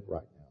to live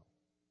right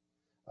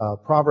now.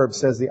 Proverbs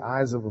says the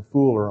eyes of a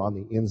fool are on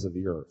the ends of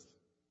the earth.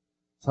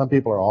 Some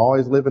people are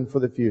always living for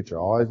the future,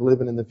 always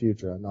living in the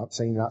future. I'm not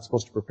saying you're not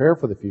supposed to prepare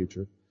for the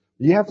future.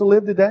 You have to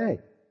live today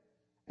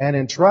and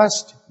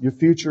entrust your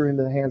future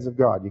into the hands of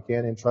God. You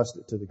can't entrust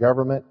it to the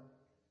government.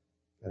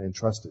 And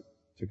entrust it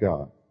to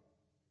God.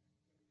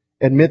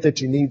 Admit that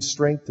you need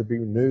strength to be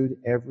renewed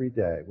every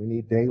day. We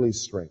need daily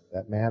strength.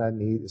 That manna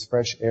is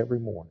fresh every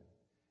morning.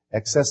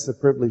 Access the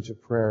privilege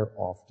of prayer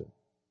often.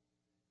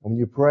 And when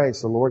you pray,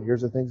 say, Lord, here's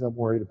the things I'm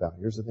worried about.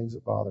 Here's the things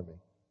that bother me.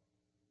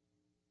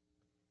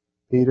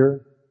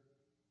 Peter,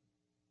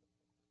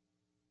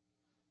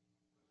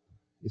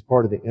 he's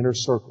part of the inner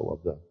circle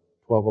of the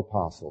 12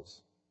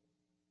 apostles.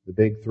 The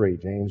big three,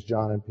 James,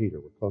 John, and Peter,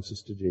 were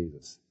closest to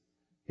Jesus.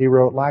 He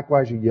wrote,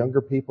 likewise, you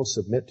younger people,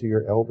 submit to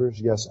your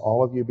elders. Yes,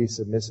 all of you be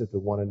submissive to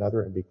one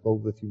another and be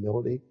clothed with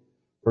humility.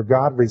 For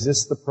God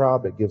resists the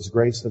proud, but gives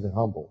grace to the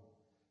humble.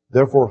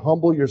 Therefore,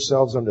 humble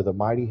yourselves under the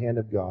mighty hand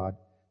of God,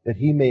 that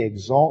He may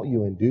exalt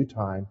you in due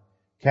time,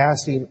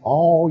 casting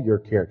all your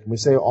care. Can we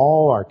say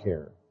all our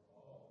care?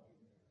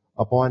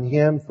 Upon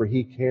Him, for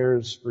He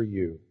cares for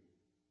you.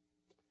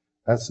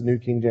 That's the New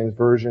King James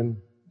Version.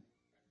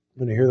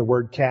 When I hear the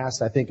word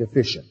cast, I think of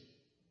fishing.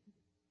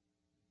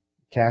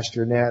 Cast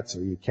your nets, or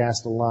you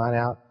cast a line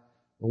out.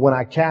 When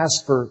I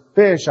cast for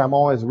fish, I'm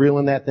always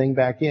reeling that thing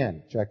back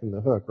in, checking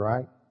the hook,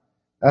 right?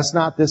 That's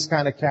not this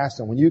kind of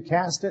casting. When you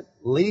cast it,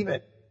 leave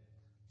it.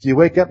 If you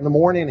wake up in the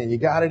morning and you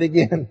got it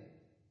again,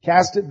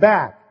 cast it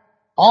back.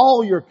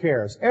 All your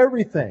cares,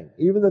 everything,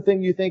 even the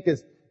thing you think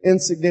is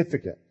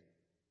insignificant.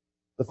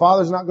 The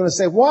Father's not going to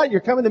say, what?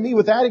 You're coming to me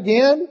with that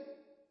again?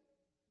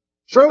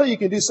 Surely you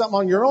can do something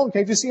on your own.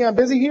 Can't you see I'm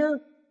busy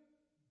here?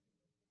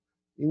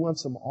 He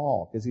wants them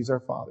all because He's our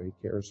Father. He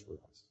cares for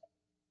us.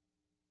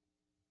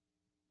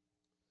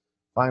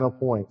 Final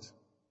point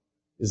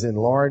is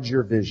enlarge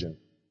your vision.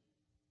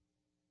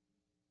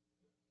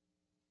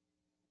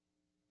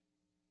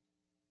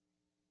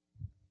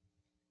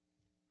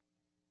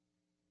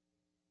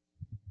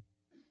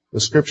 The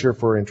scripture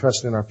for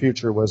entrusting our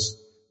future was,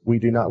 we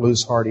do not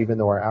lose heart even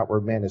though our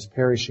outward man is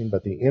perishing,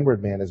 but the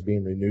inward man is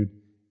being renewed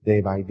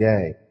day by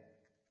day.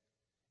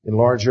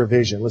 Enlarge your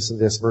vision. Listen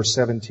to this, verse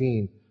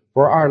 17.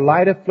 For our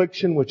light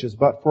affliction, which is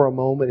but for a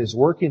moment, is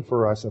working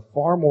for us a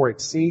far more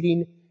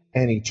exceeding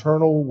and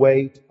eternal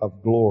weight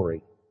of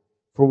glory.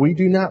 For we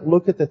do not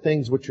look at the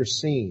things which are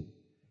seen,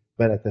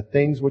 but at the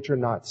things which are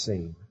not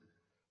seen.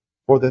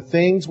 For the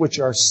things which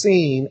are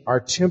seen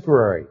are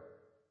temporary,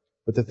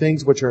 but the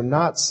things which are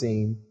not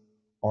seen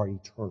are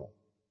eternal.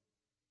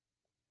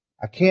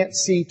 I can't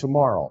see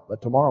tomorrow,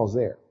 but tomorrow's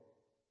there.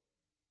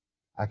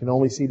 I can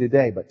only see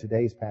today, but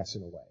today's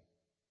passing away.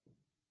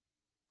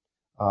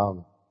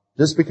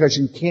 Just because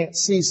you can't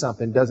see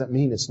something doesn't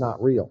mean it's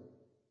not real.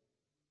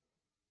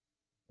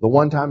 The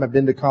one time I've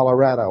been to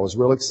Colorado, I was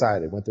real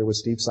excited. Went there with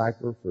Steve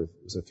Seifler it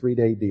was a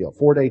 3-day deal,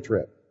 4-day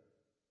trip.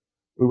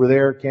 We were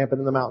there camping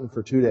in the mountain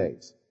for 2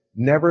 days.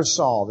 Never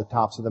saw the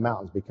tops of the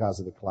mountains because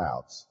of the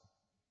clouds.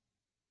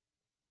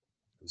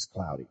 It was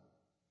cloudy.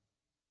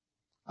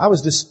 I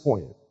was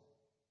disappointed.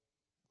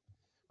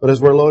 But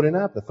as we're loading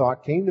up, the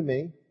thought came to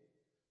me,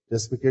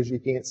 just because you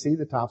can't see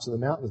the tops of the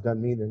mountains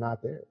doesn't mean they're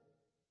not there.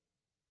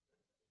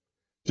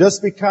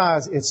 Just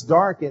because it's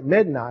dark at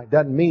midnight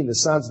doesn't mean the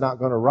sun's not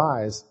going to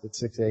rise at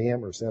 6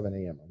 a.m. or 7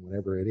 a.m. or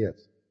whenever it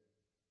is.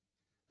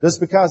 Just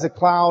because the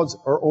clouds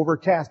are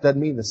overcast doesn't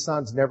mean the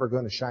sun's never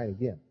going to shine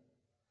again.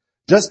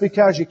 Just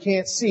because you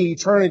can't see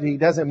eternity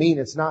doesn't mean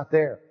it's not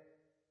there.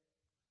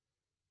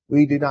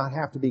 We do not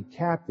have to be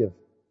captive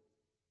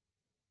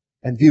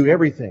and view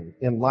everything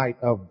in light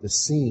of the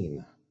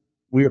seen.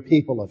 We are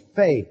people of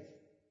faith,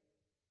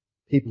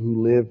 people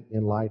who live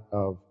in light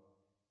of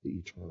the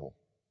eternal.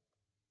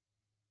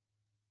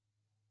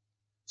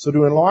 So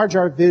to enlarge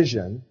our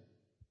vision,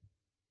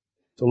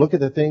 to look at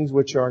the things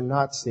which are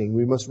not seen,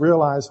 we must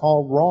realize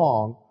how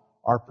wrong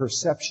our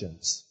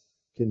perceptions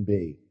can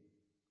be.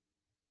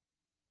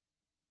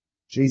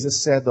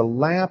 Jesus said, the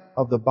lamp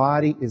of the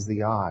body is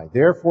the eye.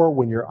 Therefore,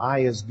 when your eye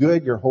is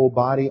good, your whole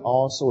body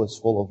also is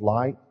full of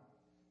light.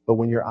 But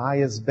when your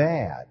eye is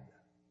bad,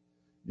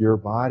 your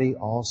body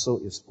also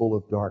is full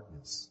of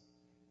darkness.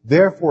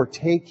 Therefore,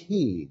 take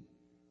heed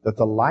that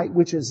the light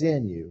which is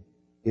in you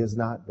is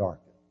not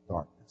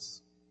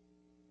darkness.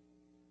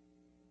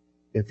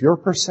 If your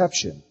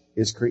perception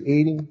is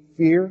creating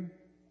fear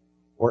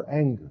or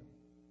anger,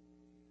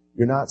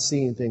 you're not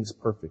seeing things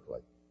perfectly.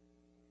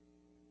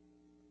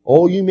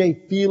 Oh, you may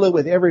feel it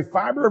with every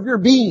fiber of your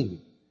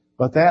being,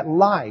 but that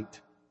light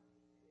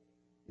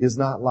is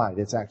not light.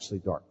 It's actually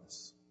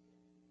darkness.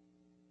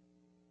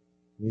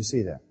 You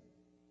see that?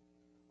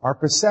 Our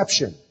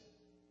perception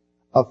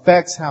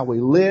affects how we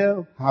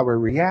live, how we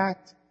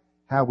react,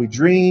 how we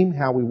dream,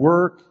 how we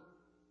work,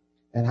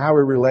 and how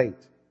we relate.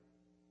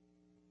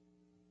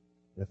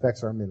 It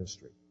affects our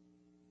ministry.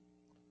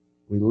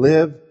 We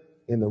live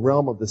in the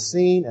realm of the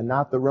seen and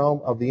not the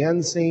realm of the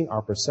unseen.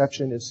 Our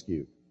perception is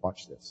skewed.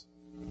 Watch this.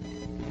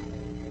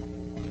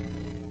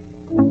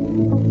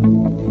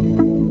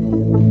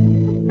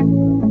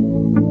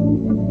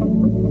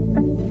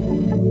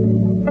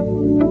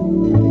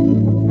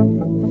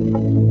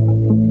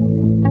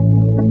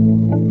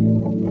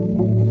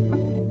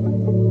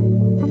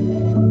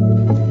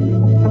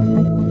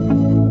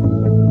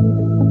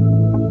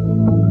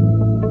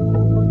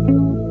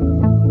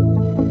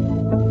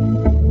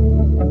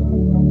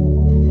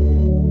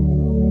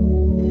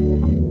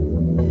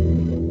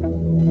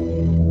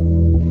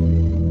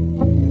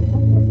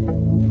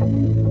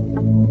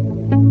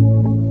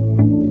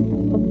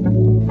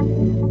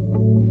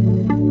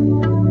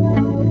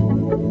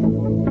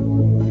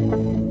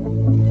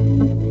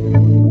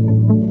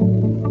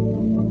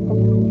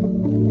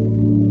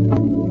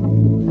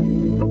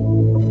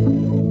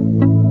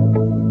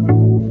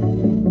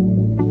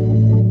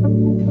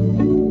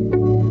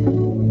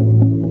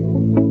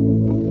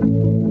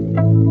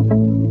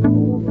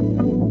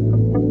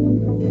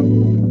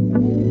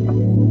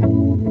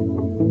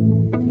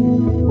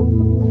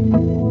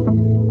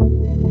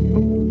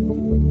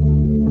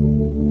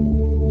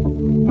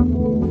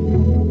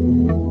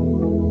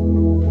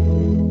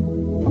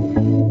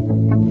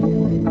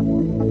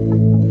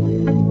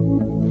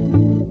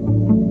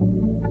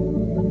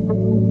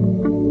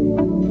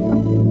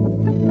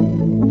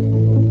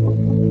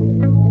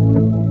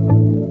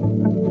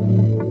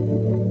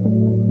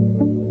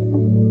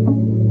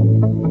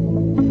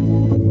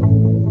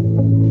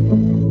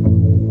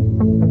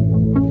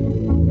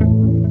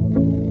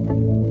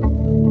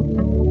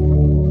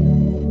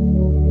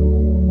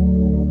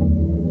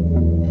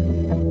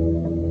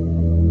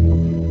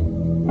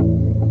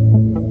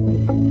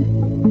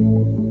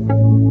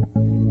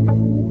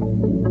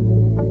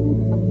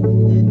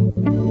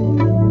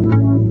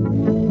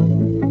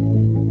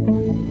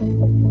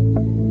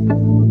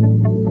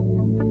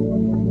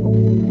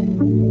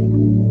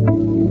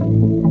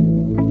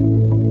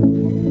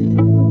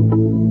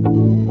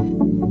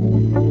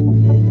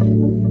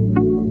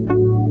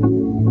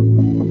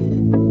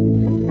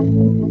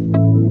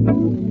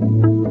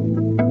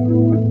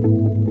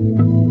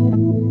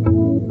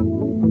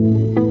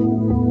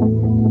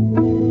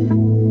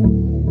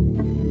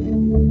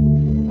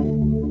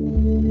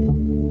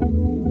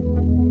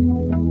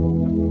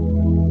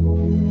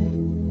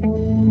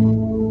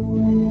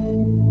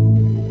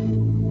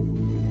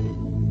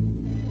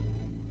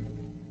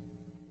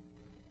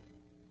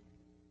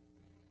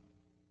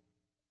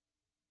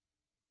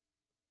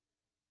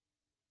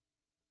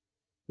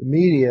 The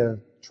media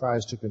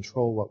tries to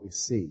control what we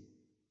see.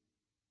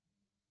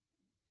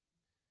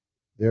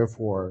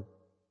 Therefore,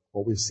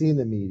 what we see in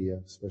the media,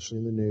 especially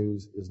in the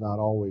news, is not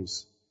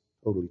always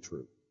totally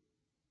true.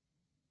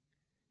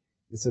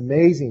 It's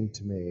amazing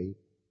to me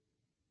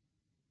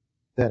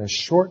that a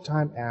short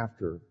time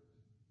after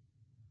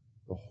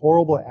the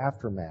horrible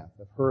aftermath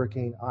of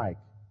Hurricane Ike,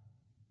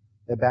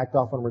 they backed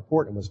off on a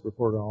report and was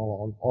reported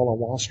all on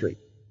Wall Street.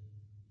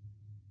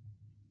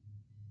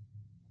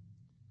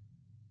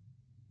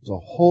 There's a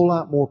whole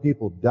lot more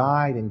people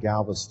died in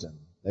Galveston.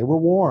 They were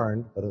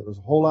warned, but there was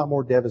a whole lot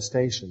more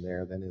devastation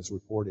there than is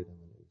reported in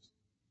the news.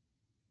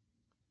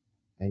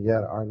 And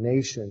yet our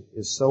nation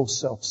is so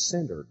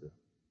self-centered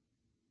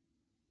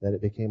that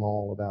it became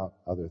all about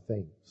other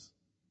things.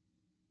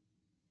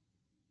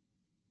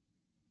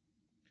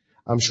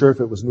 I'm sure if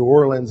it was New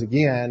Orleans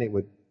again, it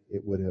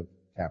would have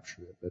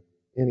captured it. But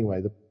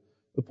anyway,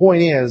 the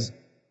point is,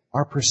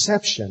 our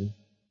perception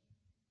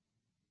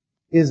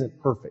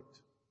isn't perfect.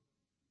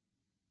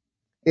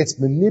 It's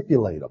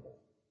manipulatable.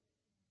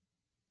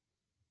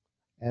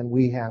 And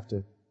we have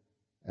to,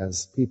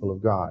 as people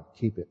of God,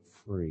 keep it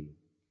free.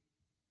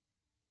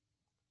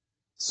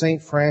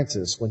 St.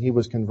 Francis, when he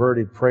was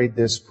converted, prayed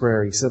this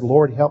prayer. He said,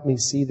 Lord, help me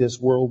see this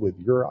world with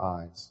your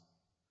eyes.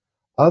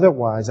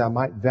 Otherwise, I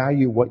might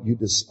value what you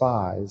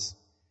despise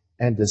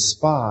and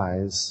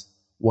despise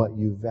what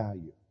you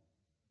value.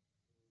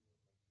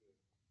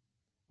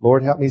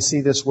 Lord, help me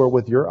see this world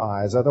with your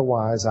eyes.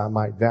 Otherwise, I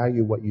might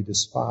value what you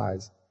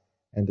despise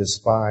and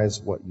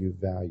despise what you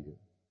value.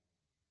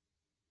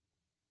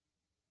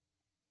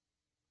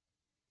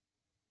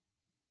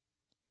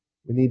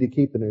 We need to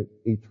keep an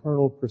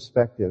eternal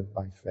perspective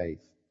by faith.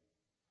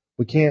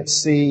 We can't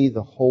see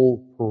the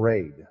whole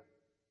parade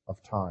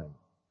of time.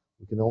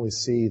 We can only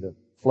see the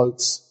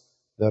floats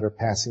that are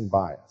passing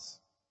by us.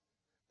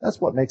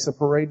 That's what makes a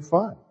parade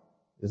fun,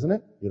 isn't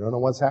it? You don't know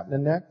what's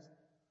happening next.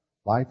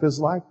 Life is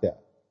like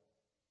that.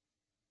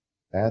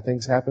 Bad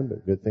things happen,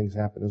 but good things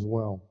happen as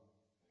well.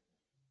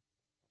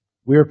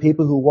 We are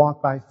people who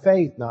walk by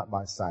faith, not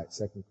by sight,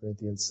 2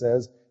 Corinthians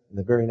says in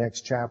the very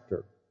next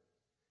chapter.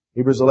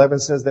 Hebrews 11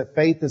 says that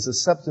faith is the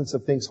substance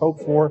of things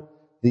hoped for,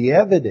 the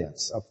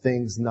evidence of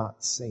things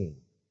not seen.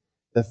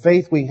 The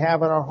faith we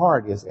have in our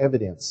heart is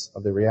evidence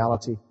of the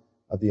reality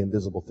of the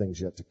invisible things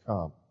yet to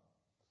come.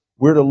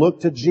 We're to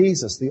look to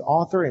Jesus, the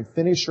author and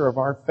finisher of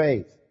our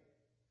faith,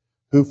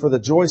 who for the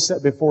joy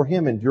set before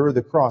him endured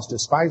the cross,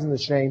 despising the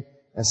shame,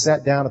 and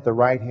sat down at the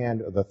right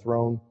hand of the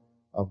throne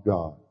of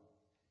God.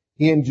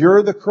 He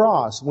endured the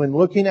cross when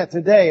looking at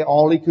today,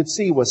 all he could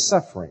see was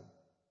suffering.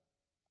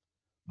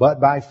 But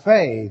by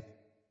faith,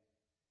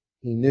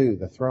 he knew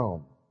the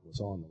throne was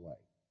on the way.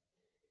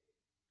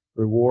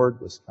 Reward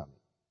was coming.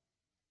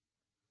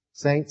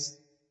 Saints,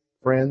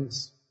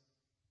 friends,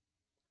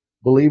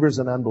 believers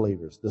and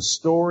unbelievers, the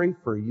story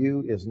for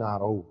you is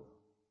not over.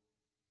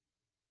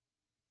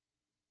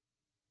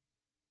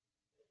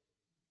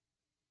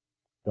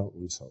 Don't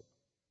lose hope.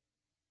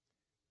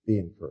 Be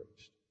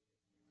encouraged.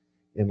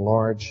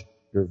 Enlarge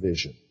your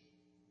vision.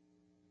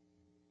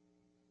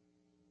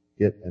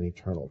 Get an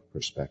eternal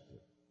perspective.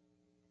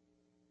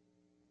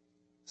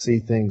 See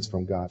things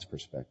from God's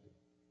perspective.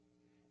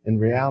 In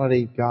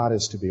reality, God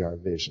is to be our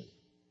vision.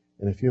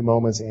 In a few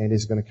moments,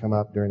 Andy's going to come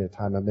up during a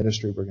time of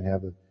ministry. We're going to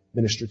have the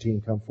ministry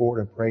team come forward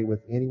and pray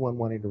with anyone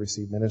wanting to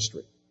receive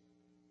ministry.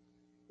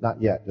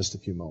 Not yet, just a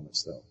few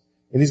moments though.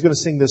 And he's going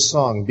to sing this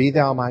song, Be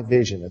Thou My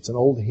Vision. It's an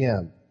old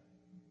hymn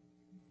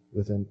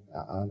with an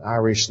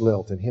Irish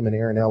lilt, and him and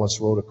Aaron Ellis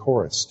wrote a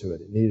chorus to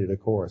it. It needed a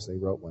chorus. They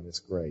wrote one. It's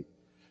great.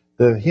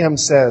 The hymn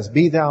says,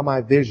 Be Thou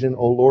my vision,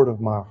 O Lord of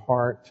my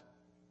heart.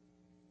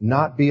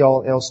 Not be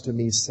all else to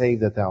me save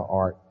that Thou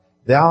art.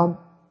 Thou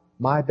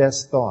my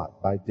best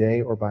thought by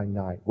day or by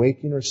night,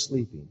 waking or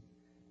sleeping,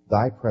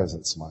 Thy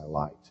presence my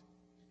light.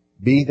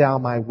 Be Thou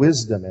my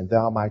wisdom and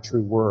Thou my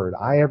true word.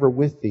 I ever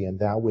with Thee and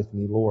Thou with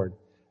me, Lord.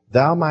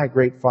 Thou my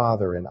great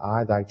Father and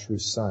I Thy true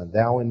Son.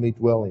 Thou in me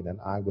dwelling and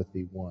I with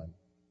Thee one.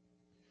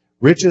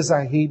 Riches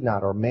I heed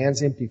not, or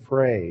man's empty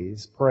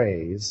praise.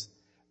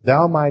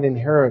 Thou mine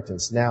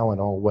inheritance now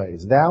and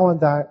always. Thou and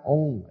Thy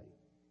only,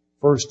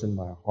 first in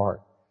my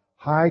heart.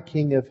 High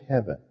King of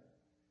heaven,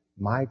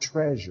 my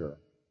treasure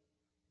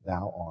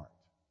Thou art.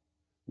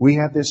 We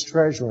have this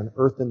treasure in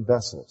earthen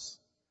vessels.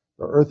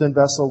 The earthen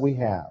vessel we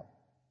have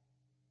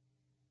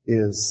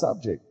is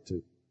subject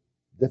to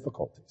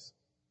difficulties.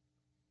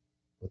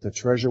 But the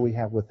treasure we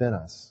have within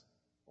us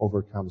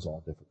overcomes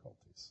all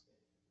difficulties.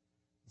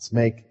 Let's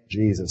make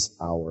Jesus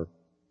our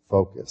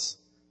focus.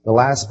 The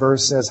last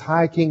verse says,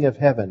 High King of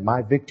heaven,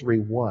 my victory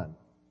won.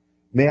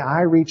 May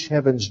I reach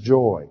heaven's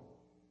joy,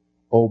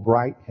 O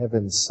bright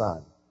heaven's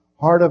sun.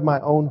 Heart of my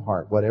own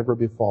heart, whatever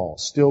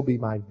befalls, still be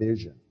my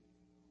vision,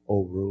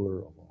 O ruler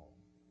of all.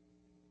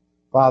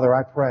 Father,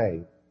 I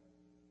pray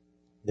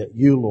that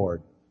you,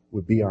 Lord,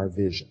 would be our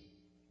vision,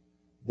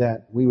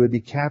 that we would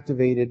be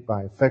captivated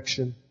by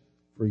affection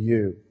for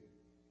you,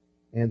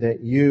 and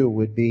that you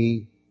would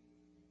be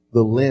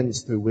the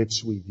lens through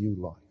which we view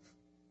life.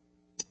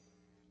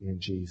 In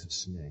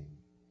Jesus' name,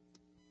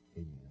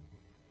 amen.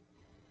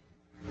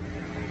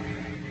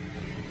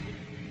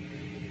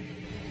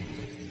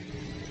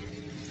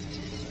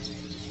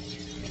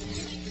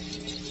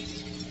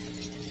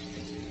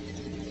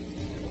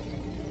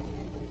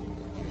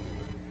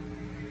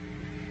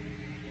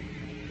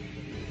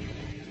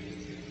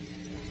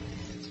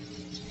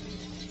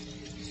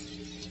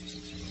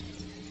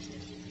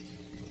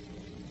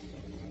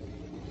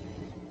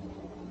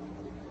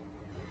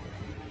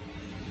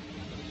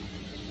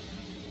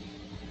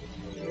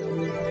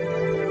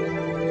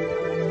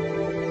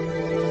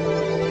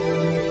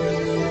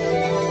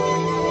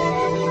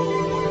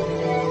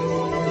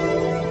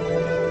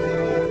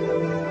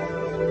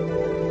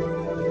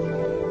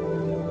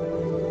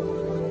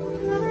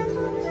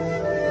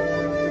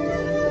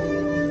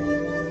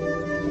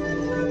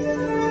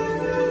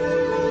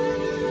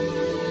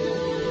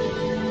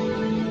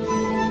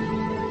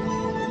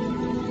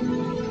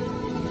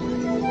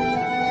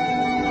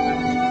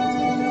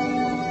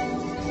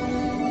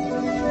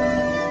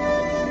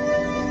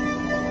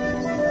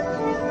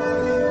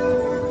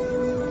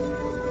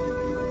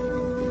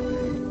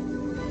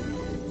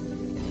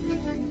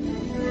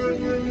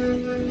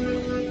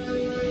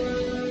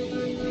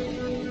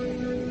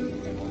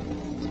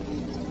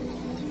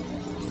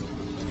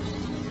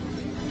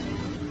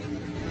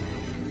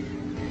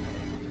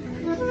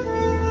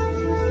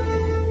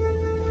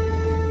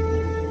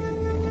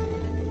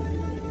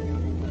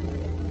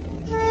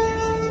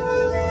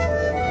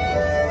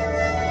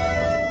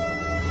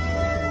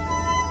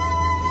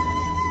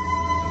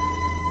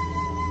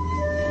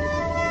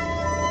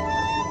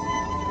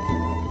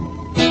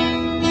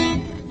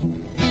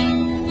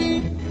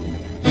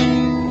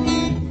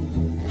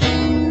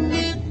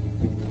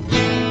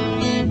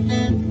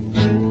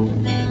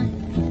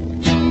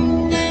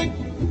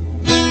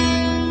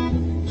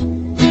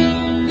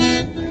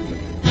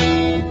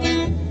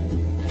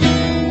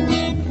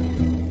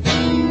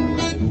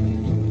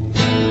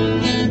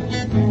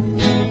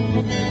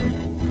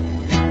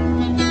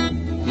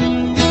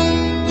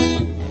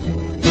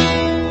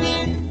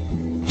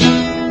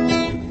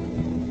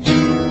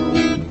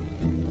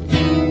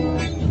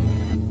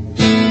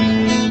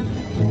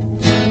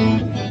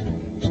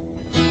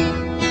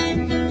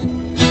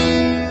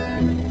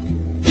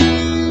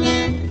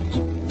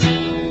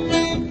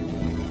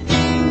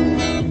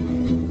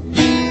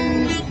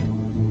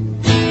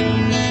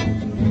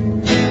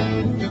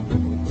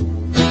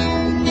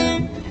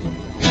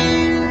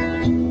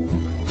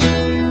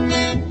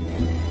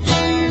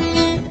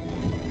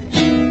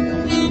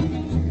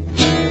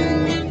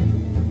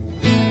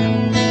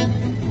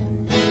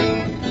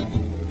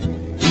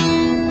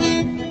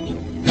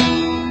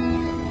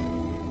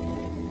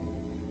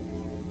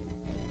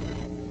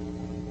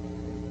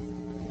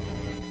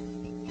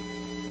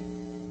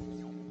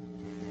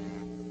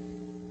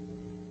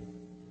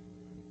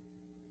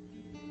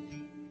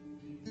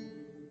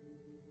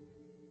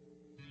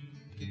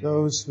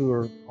 Those who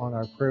are on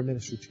our prayer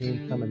ministry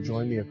team, come and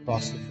join me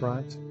across the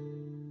front.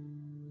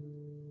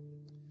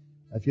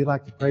 If you'd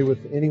like to pray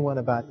with anyone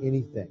about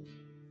anything,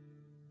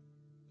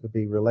 it could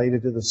be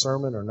related to the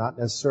sermon or not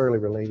necessarily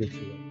related to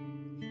it,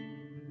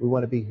 we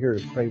want to be here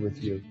to pray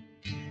with you.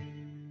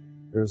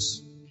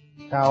 There's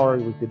power.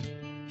 We could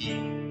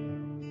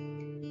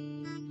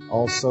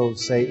also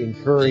say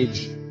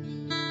encourage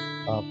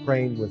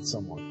praying with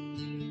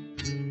someone.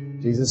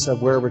 Jesus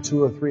said, wherever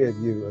 2 or 3 of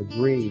you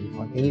agree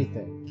on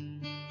anything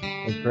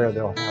in prayer,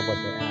 they'll have what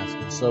they ask.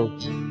 And so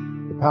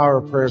the power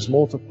of prayer is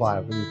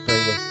multiplied when you pray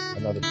with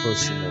another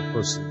person or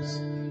persons.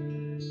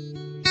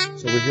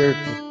 So we're here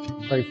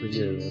to pray for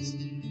you as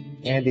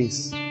Andy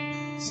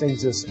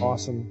sings this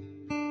awesome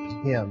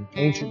hymn,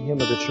 ancient hymn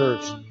of the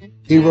church.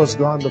 Heroes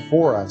gone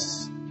before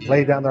us,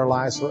 laid down their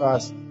lives for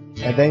us,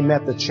 and they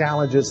met the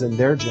challenges in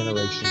their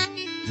generation,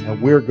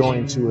 and we're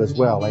going to as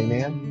well.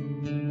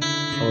 Amen?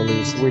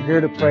 Hallelujah. So we're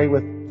here to pray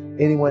with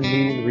anyone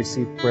needing to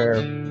receive prayer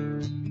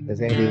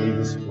as Andy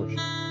leads us in worship.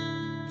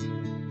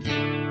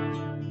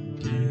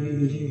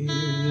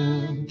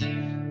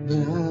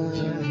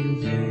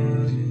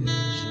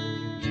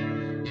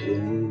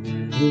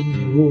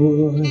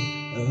 Lord